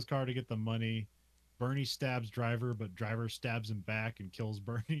go to his car to get the money. Bernie stabs Driver, but Driver stabs him back and kills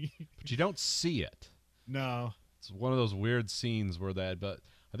Bernie. But you don't see it. No. It's one of those weird scenes where but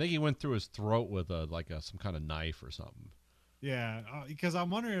I think he went through his throat with some kind of knife or something. Yeah, because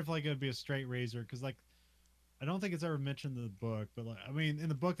I'm wondering if like it'd be a straight razor, because like I don't think it's ever mentioned in the book, but like I mean in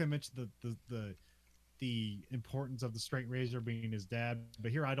the book they mentioned the importance of the straight razor being his dad, but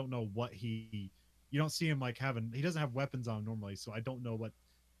here I don't know what you don't see him like he doesn't have weapons on normally, so I don't know what,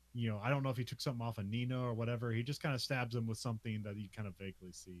 you know, I don't know if he took something off of Nina or whatever. He just kind of stabs him with something that you kind of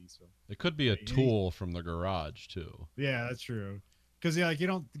vaguely see. So it could be a tool from the garage too. Yeah, that's true. Because yeah, like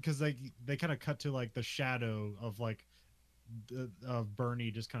because like they kind of cut to like the shadow of like of Bernie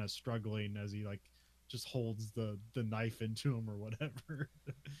just kind of struggling as he like just holds the knife into him or whatever.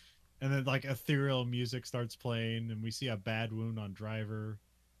 And then like ethereal music starts playing and we see a bad wound on Driver.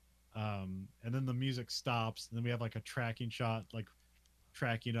 And then the music stops and then we have like a tracking shot, like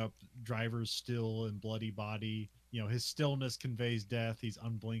tracking up Driver's still and bloody body. You know, his stillness conveys death. He's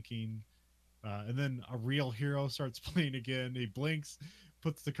unblinking. And then a real hero starts playing again. He blinks,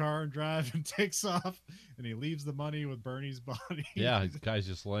 puts the car in drive and takes off, and he leaves the money with Bernie's body. Yeah, the guy's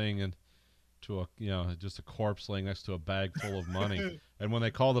just laying just a corpse laying next to a bag full of money. And when they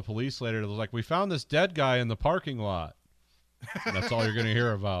call the police later, they're like, we found this dead guy in the parking lot. And that's all you're going to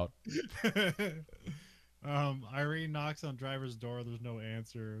hear about. Irene knocks on Driver's door. There's no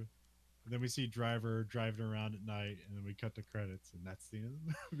answer. And then we see Driver driving around at night, and then we cut to credits, and that's the end of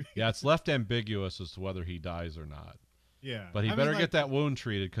the movie. Yeah, it's left ambiguous as to whether he dies or not. Yeah. But he better get that wound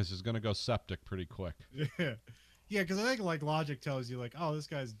treated because he's going to go septic pretty quick. Yeah. Yeah, because I think like logic tells you like, oh, this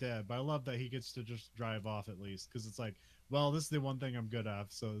guy's dead. But I love that he gets to just drive off at least, because it's like, well, this is the one thing I'm good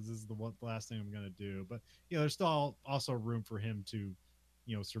at, so this is the last thing I'm gonna do. But yeah, there's still also room for him to,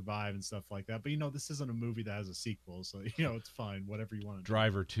 you know, survive and stuff like that. But you know, this isn't a movie that has a sequel, so you know, it's fine. Whatever you want to.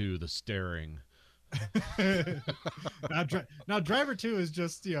 Driver 2: The Staring. Now, Driver 2 is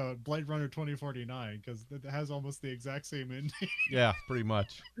just, you know, Blade Runner 2049 because it has almost the exact same ending. Yeah, pretty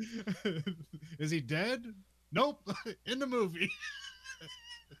much. Is he dead? Nope. In the movie.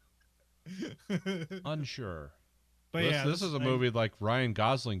 Unsure. But this is a movie like Ryan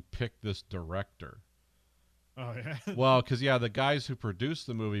Gosling picked this director. Oh yeah. Well, because the guys who produced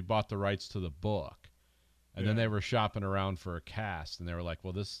the movie bought the rights to the book, and then they were shopping around for a cast, and they were like,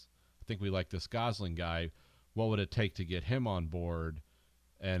 "Well, I think we like this Gosling guy. What would it take to get him on board?"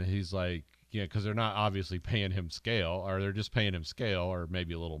 And he's like, "Yeah," because they're not obviously paying him scale, or they're just paying him scale, or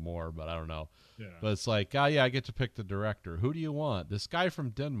maybe a little more, but I don't know. Yeah. But it's like, oh yeah, I get to pick the director. Who do you want? This guy from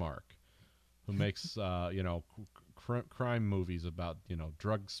Denmark, who makes crime movies about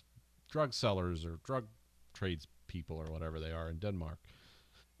drug sellers or drug trades people or whatever they are in Denmark.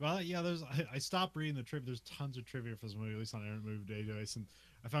 Well, yeah, I stopped reading the trivia. There's tons of trivia for this movie, at least on Internet Movie Database, and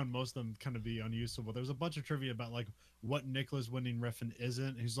I found most of them kind of be unuseful. There's a bunch of trivia about like what Nicholas Winding Refn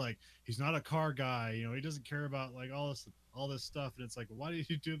isn't. He's like, he's not a car guy, you know, he doesn't care about like all this stuff. And it's like, why did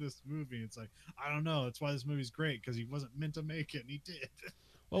you do this movie? And it's like, I don't know. That's why this movie's great, because he wasn't meant to make it, and he did.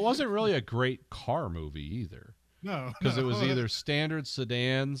 Well, it wasn't really a great car movie either. No, because it was either standard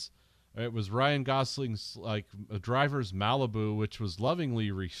sedans. It was Ryan Gosling's like a Driver's Malibu, which was lovingly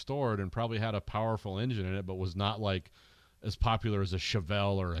restored and probably had a powerful engine in it, but was not like as popular as a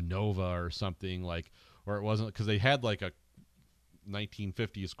Chevelle or a Nova or something like, or it wasn't because they had like a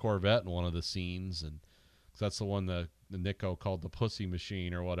 1950s Corvette in one of the scenes, and that's the one the Nico called the Pussy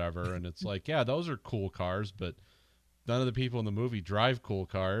Machine or whatever. And it's like, yeah, those are cool cars, but none of the people in the movie drive cool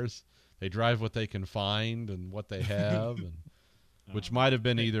cars. They drive what they can find and what they have, and which might have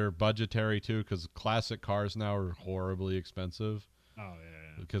been either budgetary too, because classic cars now are horribly expensive. Oh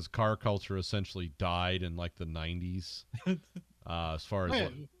yeah. because car culture essentially died in like the 90s. As far as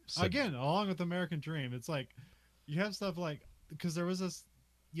Wait, again, along with American Dream, it's like you have stuff like because there was this,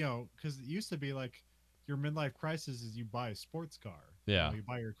 because it used to be like your midlife crisis is you buy a sports car, yeah, you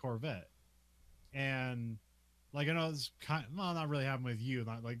buy your Corvette, and like I know it's well, not really happening with you,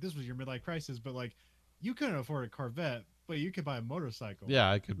 not like this was your midlife crisis, but like you couldn't afford a Corvette, but you could buy a motorcycle. yeah,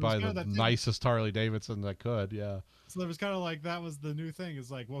 I could It was buy kind the of that thing. nicest Harley Davidson I could. Yeah, So there was kind of like that was the new thing. Is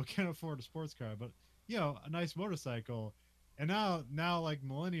like, well, can't afford a sports car, but a nice motorcycle. And now like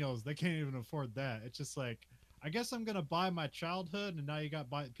millennials, they can't even afford that. It's just like, I guess I'm gonna buy my childhood, and now you got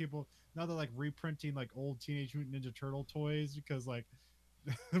people now they're like reprinting like old Teenage Mutant Ninja Turtle toys because like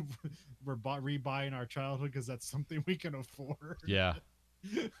we're rebuying our childhood because that's something we can afford. yeah.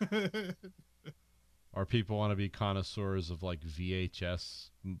 Or people want to be connoisseurs of like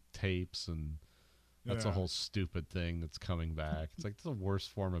VHS tapes, and that's a whole stupid thing that's coming back. It's like the worst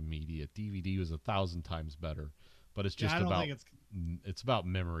form of media. DVD was 1,000 times better, but it's just I don't about think it's about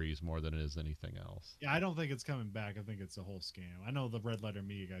memories more than it is anything else. I don't think it's coming back. I think it's a whole scam. I know the Red Letter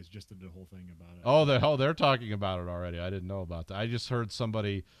Media guys just did a whole thing about it. Oh, they're talking about it already. I didn't know about that. I just heard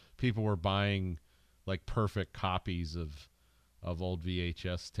people were buying like perfect copies of old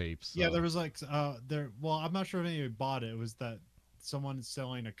VHS tapes. Yeah, there was like well, I'm not sure if anybody bought it. It was that someone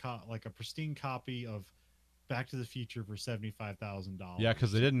selling like a pristine copy of Back to the Future for $75,000. Yeah,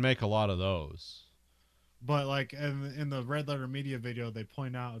 because they didn't make a lot of those. But like in the Red Letter Media video, they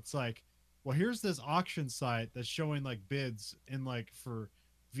point out it's like, well, here's this auction site that's showing like bids in like for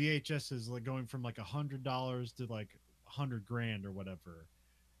VHSs like going from like $100 to like 100 grand or whatever.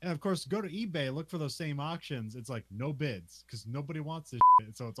 And of course, go to eBay, look for those same auctions. It's like no bids because nobody wants this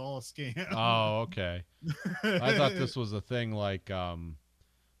shit, so it's all a scam. Oh, okay. I thought this was a thing like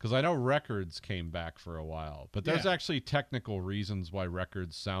because I know records came back for a while, but there's actually technical reasons why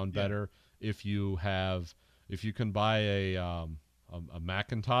records sound better if you can buy a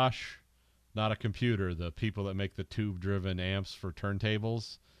Macintosh, not a computer. The people that make the tube-driven amps for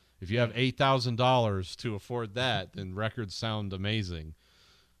turntables. If you have $8,000 to afford that, then records sound amazing.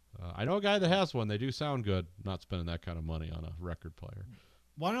 I know a guy that has one. They do sound good. Not spending that kind of money on a record player.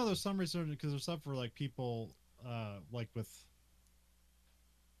 Well, I know there's some research because there's stuff for like people like with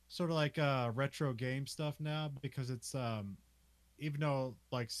sort of like retro game stuff now because it's even though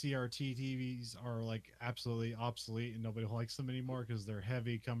like CRT TVs are like absolutely obsolete and nobody likes them anymore because they're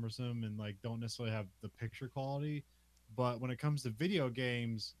heavy, cumbersome, and like don't necessarily have the picture quality. But when it comes to video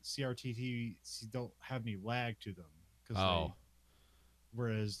games, CRT TVs don't have any lag to them because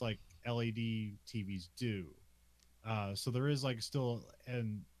whereas like LED TVs do. So there is like still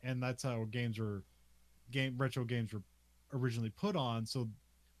and that's how retro games were originally put on. So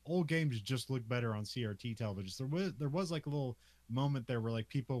old games just look better on CRT television. So there was like a little moment there where like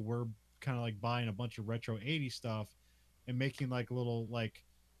people were kind of like buying a bunch of retro 80s stuff and making like a little like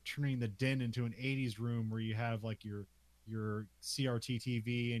turning the den into an 80s room where you have like your CRT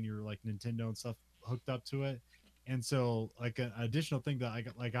TV and your like Nintendo and stuff hooked up to it. And so like an additional thing that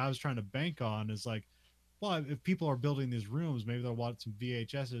I was trying to bank on is like, well, if people are building these rooms, maybe they'll want some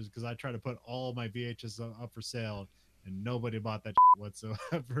VHSs because I try to put all my VHS up for sale and nobody bought that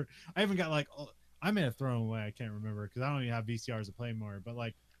whatsoever. I even got like, I may have thrown away. I can't remember because I don't even have VCRs to play more. But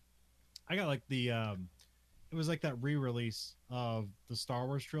like, I got like it was like that re-release of the Star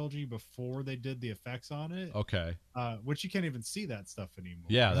Wars trilogy before they did the effects on it. Okay. Which you can't even see that stuff anymore.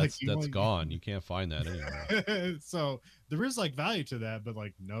 Yeah, like, that's gone. You can't find that anymore. So there is like value to that, but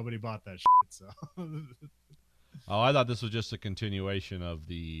like nobody bought that shit. So. Oh, I thought this was just a continuation of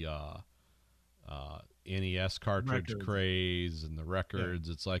the NES cartridge craze and the records.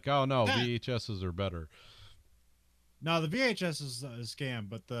 Yeah. It's like, oh no, VHSs are better. No, the VHS is a scam,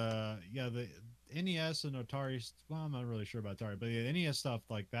 but the NES and Atari. Well, I'm not really sure about Atari, but the NES stuff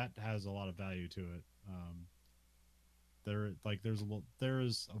like that has a lot of value to it. There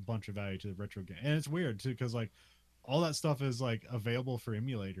is a bunch of value to the retro game, and it's weird too because like all that stuff is like available for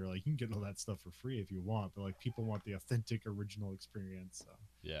emulator. Like you can get all that stuff for free if you want, but like people want the authentic original experience. So.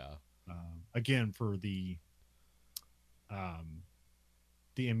 Yeah. Again, for the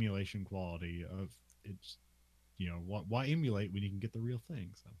emulation quality of it's, why emulate when you can get the real thing?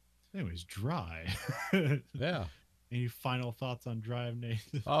 So, anyways, Drive. Yeah. Any final thoughts on Drive,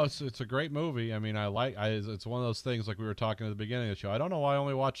 Nathan? Oh, it's a great movie. I mean, it's one of those things like we were talking at the beginning of the show. I don't know why I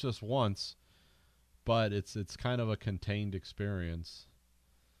only watched this once, but it's kind of a contained experience.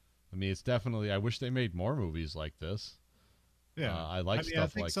 I mean, it's definitely. I wish they made more movies like this. Yeah, I like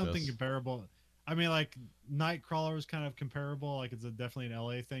stuff like this. I think something comparable. I mean, like Nightcrawler is kind of comparable. Like it's definitely an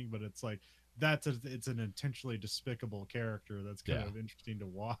LA thing, but it's like it's an intentionally despicable character that's kind of interesting to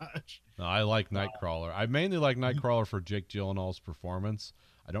watch. No, I like Nightcrawler. I mainly like Nightcrawler for Jake Gyllenhaal's performance.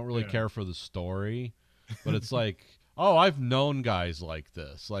 I don't really care for the story, but it's like, oh, I've known guys like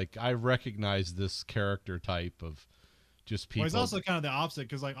this. Like, I recognize this character type of just people. Well, he's also kind of the opposite,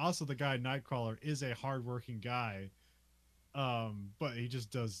 because like also the guy Nightcrawler is a hardworking guy, but he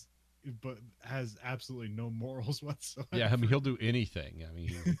just has absolutely no morals whatsoever. Yeah, I mean, he'll do anything. I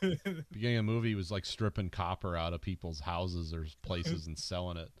mean, beginning of the movie, he was like stripping copper out of people's houses or places and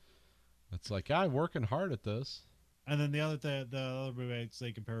selling it. It's like, I'm working hard at this. And then the other movie I'd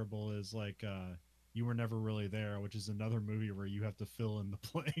say comparable is like You Were Never Really There, which is another movie where you have to fill in the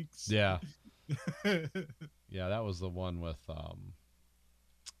blanks. Yeah. Yeah, that was the one with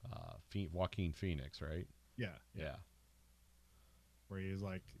Joaquin Phoenix, right? Yeah. Yeah. Where he's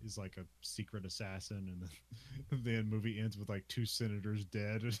like a secret assassin, and then the movie ends with like 2 senators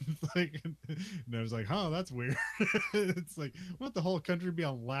dead, and I was like, oh, that's weird. It's like, what, the whole country be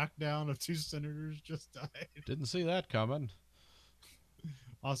on lockdown if 2 senators just died? Didn't see that coming.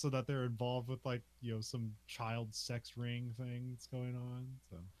 Also, that they're involved with like some child sex ring things going on.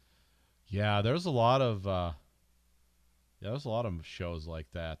 So yeah, there's a lot of shows like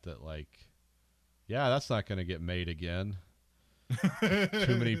that like, yeah, that's not going to get made again.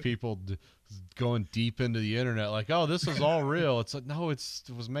 Too many people going deep into the internet like, oh, this is all real. It's like, no, it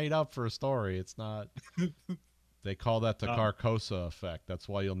was made up for a story. It's not. They call that the Carcosa effect. That's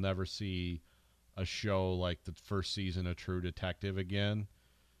why you'll never see a show like the first season of True Detective again,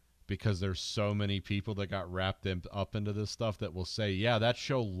 because there's so many people that got wrapped up into this stuff that will say, yeah, that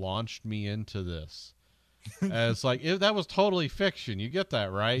show launched me into this. And it's like, that was totally fiction. You get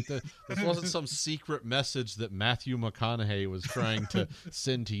that, right? This wasn't some secret message that Matthew McConaughey was trying to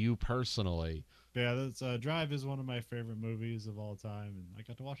send to you personally. Yeah, that's Drive is one of my favorite movies of all time, and I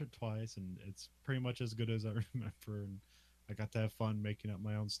got to watch it twice, and it's pretty much as good as I remember. And I got to have fun making up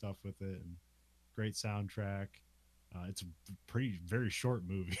my own stuff with it, and great soundtrack. It's a very short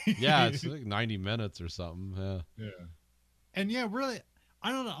movie. Yeah, it's like 90 minutes or something. Yeah. Yeah. And yeah, really,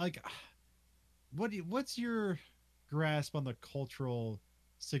 I don't know, like, what's your grasp on the cultural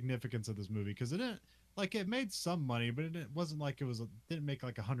significance of this movie? Because it made some money, but it wasn't like didn't make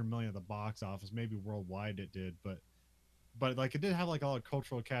like $100 million at the box office. Maybe worldwide it did, but like it did have like a lot of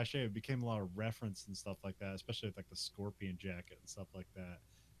cultural cachet. It became a lot of reference and stuff like that, especially with like the scorpion jacket and stuff like that.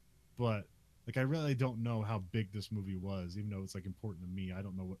 But like, I really don't know how big this movie was, even though it's like important to me. I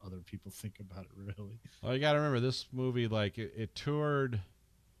don't know what other people think about it, really. Well, you got to remember, this movie, like it toured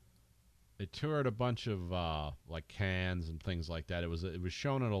a bunch of like Cannes and things like that. It was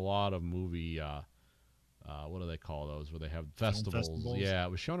shown at a lot of movie what do they call those, where they have festivals? Yeah,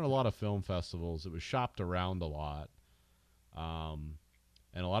 it was shown at a lot of film festivals. It was shopped around a lot, and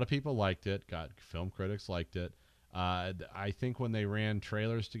a lot of people liked it. Film critics liked it. I think when they ran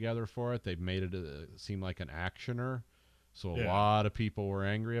trailers together for it, they made it seem like an actioner. So a lot of people were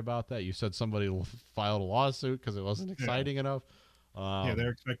angry about that. You said somebody filed a lawsuit because it wasn't exciting enough. They're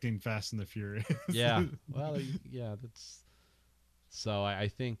expecting Fast and the Furious. Yeah, well, yeah, that's. So I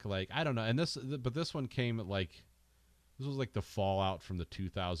think, like, I don't know, and this one came at this was like the fallout from the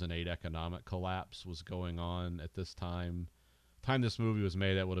 2008 economic collapse was going on at this time. Time this movie was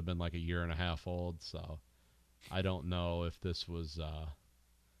made, it would have been like a year and a half old. So I don't know if this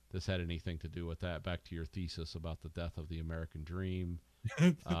had anything to do with that. Back to your thesis about the death of the American dream.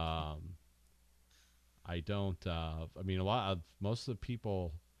 I don't. I mean, most of the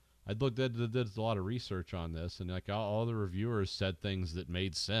people I did a lot of research on this, and like all the reviewers said things that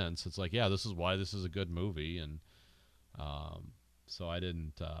made sense. It's like, yeah, this is why this is a good movie, and so I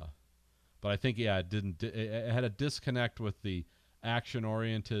didn't. But I think, yeah, it didn't. It had a disconnect with the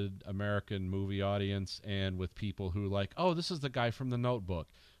action-oriented American movie audience and with people who like, oh, this is the guy from The Notebook.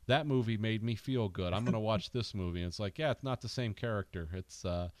 That movie made me feel good. I'm going to watch this movie. And it's like, yeah, it's not the same character. It's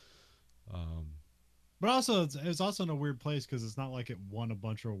but also it's also in a weird place because it's not like it won a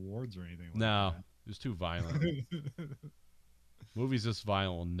bunch of awards or anything like no, it was too violent. Movies this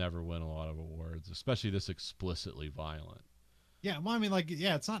violent will never win a lot of awards, especially this explicitly violent. Yeah, well, I mean, like,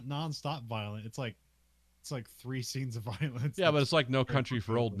 yeah, it's not nonstop violent. It's like 3 scenes of violence. Yeah, but it's like No Country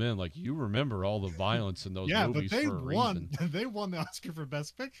for Old Men. Like, you remember all the violence in those movies for a reason. They won the Oscar for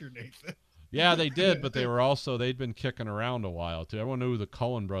Best Picture, Nathan. Yeah, they did, but they'd been kicking around a while too. Everyone knew who the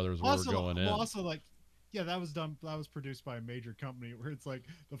Coen brothers were going in. Also, like, yeah, that was produced by a major company, where it's like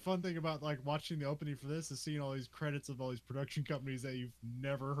the fun thing about like watching the opening for this is seeing all these credits of all these production companies that you've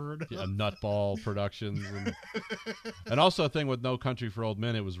never heard of. Yeah, Nutball Productions, and also a thing with No Country for Old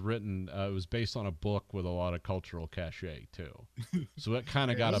Men. It was written, it was based on a book with a lot of cultural cachet too, so it kind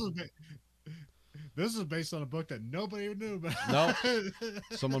of got This is based on a book that nobody knew about. No.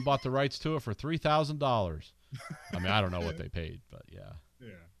 Someone bought the rights to it for $3,000. I mean, I don't know what they paid, but yeah. Yeah.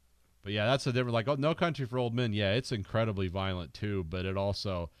 But yeah, that's a different, like, No Country for Old Men. Yeah, it's incredibly violent too, but it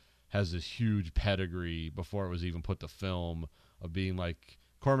also has this huge pedigree before it was even put to film of being like,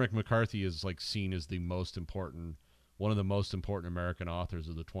 Cormac McCarthy is like seen as one of the most important American authors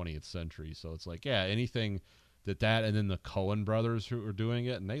of the 20th century. So it's like, yeah, anything that, and then the Coen brothers who are doing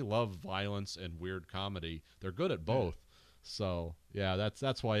it, and they love violence and weird comedy. They're good at both. So yeah,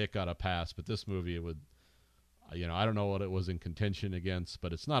 that's why it got a pass. But this movie, it would, I don't know what it was in contention against,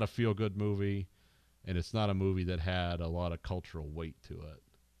 but it's not a feel-good movie, and it's not a movie that had a lot of cultural weight to it.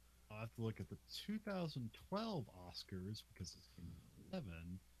 I'll have to look at the 2012 Oscars because it's in 11.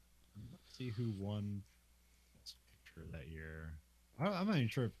 Let's see who won Best Picture that year. I'm not even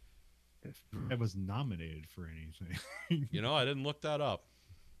sure if it was nominated for anything. I didn't look that up.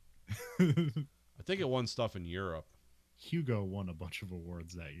 I think it won stuff in Europe. Hugo won a bunch of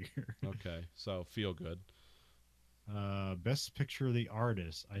awards that year. Okay, so feel good. Best Picture of the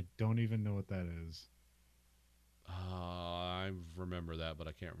Artist. I don't even know what that is. I remember that, but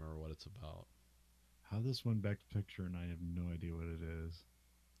I can't remember what it's about. How this won Best Picture, and I have no idea what it is.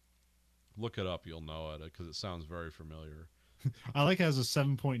 Look it up, you'll know it, because it sounds very familiar. I like it has a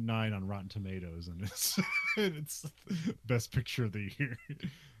 7.9 on Rotten Tomatoes, and it's Best Picture of the Year.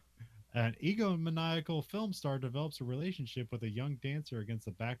 An egomaniacal film star develops a relationship with a young dancer against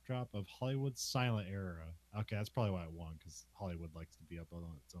the backdrop of Hollywood's silent era. Okay, that's probably why it won, because Hollywood likes to be up on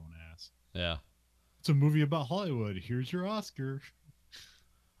its own ass. Yeah. It's a movie about Hollywood. Here's your Oscar.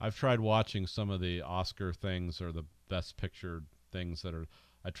 I've tried watching some of the Oscar things or the Best Picture things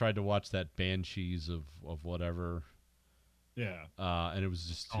I tried to watch that Banshees of whatever. Yeah. And it was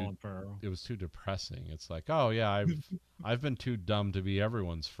just Colin Farrell. It was too depressing. It's like, oh yeah, I've been too dumb to be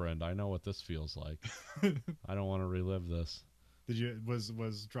everyone's friend. I know what this feels like. I don't want to relive this.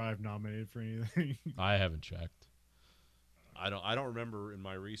 Was Drive nominated for anything? I haven't checked. I don't remember in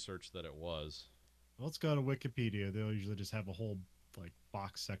my research that it was. Let's go to Wikipedia. They'll usually just have a whole like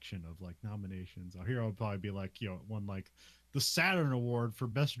box section of like nominations. Here it'll probably be like, one like the Saturn Award for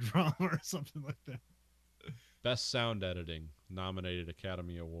Best Drama or something like that. Best Sound Editing, nominated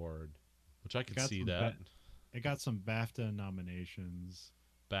Academy Award, which I could see that. It got some BAFTA nominations.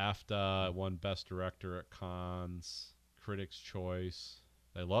 BAFTA won Best Director at Cannes, Critics' Choice.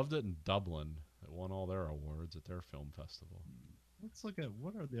 They loved it in Dublin. It won all their awards at their film festival. Let's look at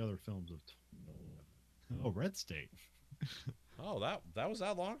what are the other films of. Oh, Red State. Oh, that was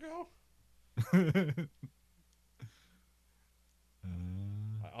that long ago?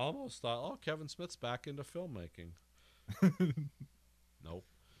 I almost thought, oh, Kevin Smith's back into filmmaking. Nope.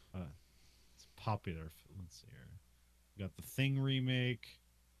 It's popular. Let's see here. We got the Thing remake,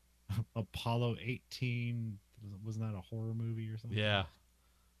 Apollo 18. Wasn't that a horror movie or something? Yeah.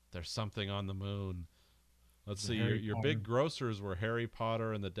 There's something on the moon. Let's see. Your big grossers were Harry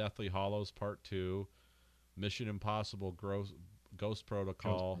Potter and the Deathly Hallows Part 2, Mission Impossible Ghost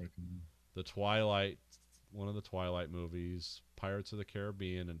Protocol, The Twilight, one of the Twilight movies, Pirates of the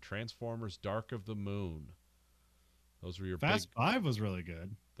Caribbean, and Transformers Dark of the Moon. Those were your Fast 5 was really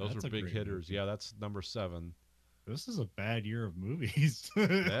good. Those were big hitters. Movie. Yeah, that's number 7. This is a bad year of movies.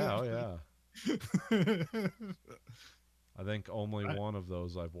 Yeah, oh yeah. I think only one of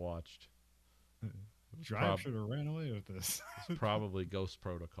those I've watched. Drive should have ran away with this. It's probably Ghost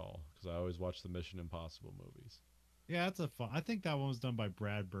Protocol, because I always watch the Mission Impossible movies. Yeah, it's a fun. I think that one was done by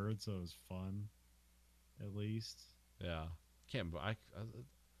Brad Bird, so it was fun, at least. Yeah, I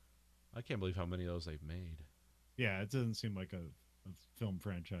can't believe how many of those they've made. Yeah, it doesn't seem like a film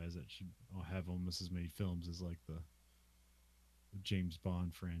franchise that should have almost as many films as like the James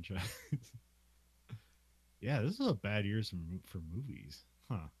Bond franchise. Yeah, this is a bad year for movies,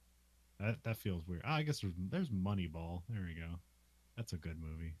 huh? That feels weird. I guess there's Moneyball. There we go. That's a good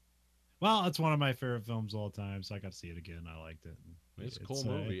movie. Well, it's one of my favorite films of all time, so I got to see it again. I liked it. It's a cool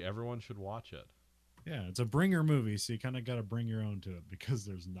movie. Everyone should watch it. Yeah, it's a bringer movie, so you kind of got to bring your own to it because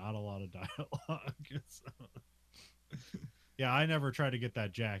there's not a lot of dialogue. Yeah, I never tried to get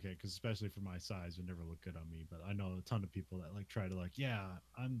that jacket because, especially for my size, it never looked good on me. But I know a ton of people that like try to like, yeah,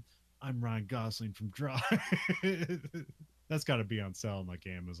 I'm Ryan Gosling from Drive. That's got to be on sale on like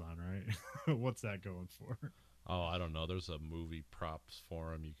Amazon, right? What's that going for? Oh, I don't know. There's a movie props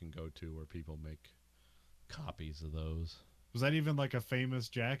forum you can go to where people make copies of those. Was that even like a famous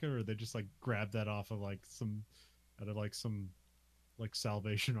jacket, or they just like grabbed that off of like some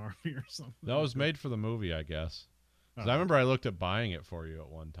Salvation Army or something? That was made for the movie, I guess. I remember I looked at buying it for you at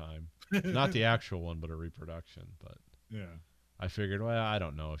one time. Not the actual one, but a reproduction. But yeah, I figured, well, I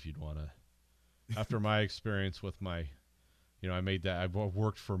don't know if you'd want after my experience with my, I made that. I've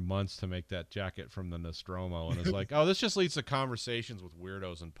worked for months to make that jacket from the Nostromo, and it's like, oh, this just leads to conversations with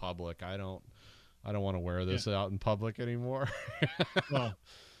weirdos in public. I don't want to wear this out in public anymore. Well,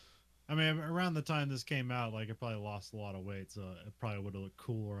 I mean, around the time this came out, like, it probably lost a lot of weight, so it probably would have looked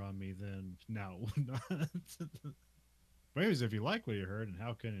cooler on me than now it would not. But anyways, if you like what you heard, and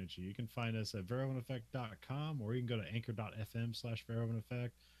how couldn't you can find us at verhoeveneffect.com, or you can go to anchor.fm/verhoeveneffect. You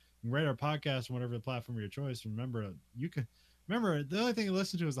can rate our podcast on whatever the platform of your choice. Remember, the only thing you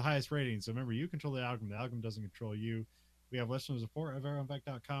listen to is the highest rating. So remember, you control the algorithm. The algorithm doesn't control you. We have listener support at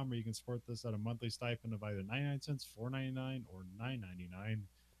verhoeveneffect.com, where you can support this at a monthly stipend of either 99 cents, $4.99, or $9.99.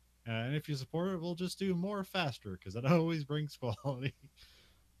 And if you support it, we'll just do more faster, because that always brings quality.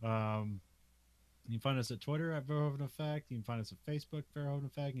 You can find us at Twitter at Verhoeven Effect. You can find us at Facebook, Verhoeven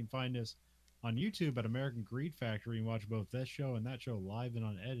Effect. You can find us on YouTube at American Greed Factory. You can watch both this show and that show live and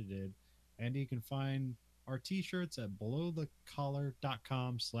unedited. And you can find our t-shirts at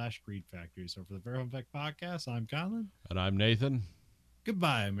belowthecollar.com/Greed Factory. So for the Verhoeven Effect podcast, I'm Colin. And I'm Nathan.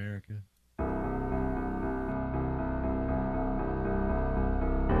 Goodbye, America.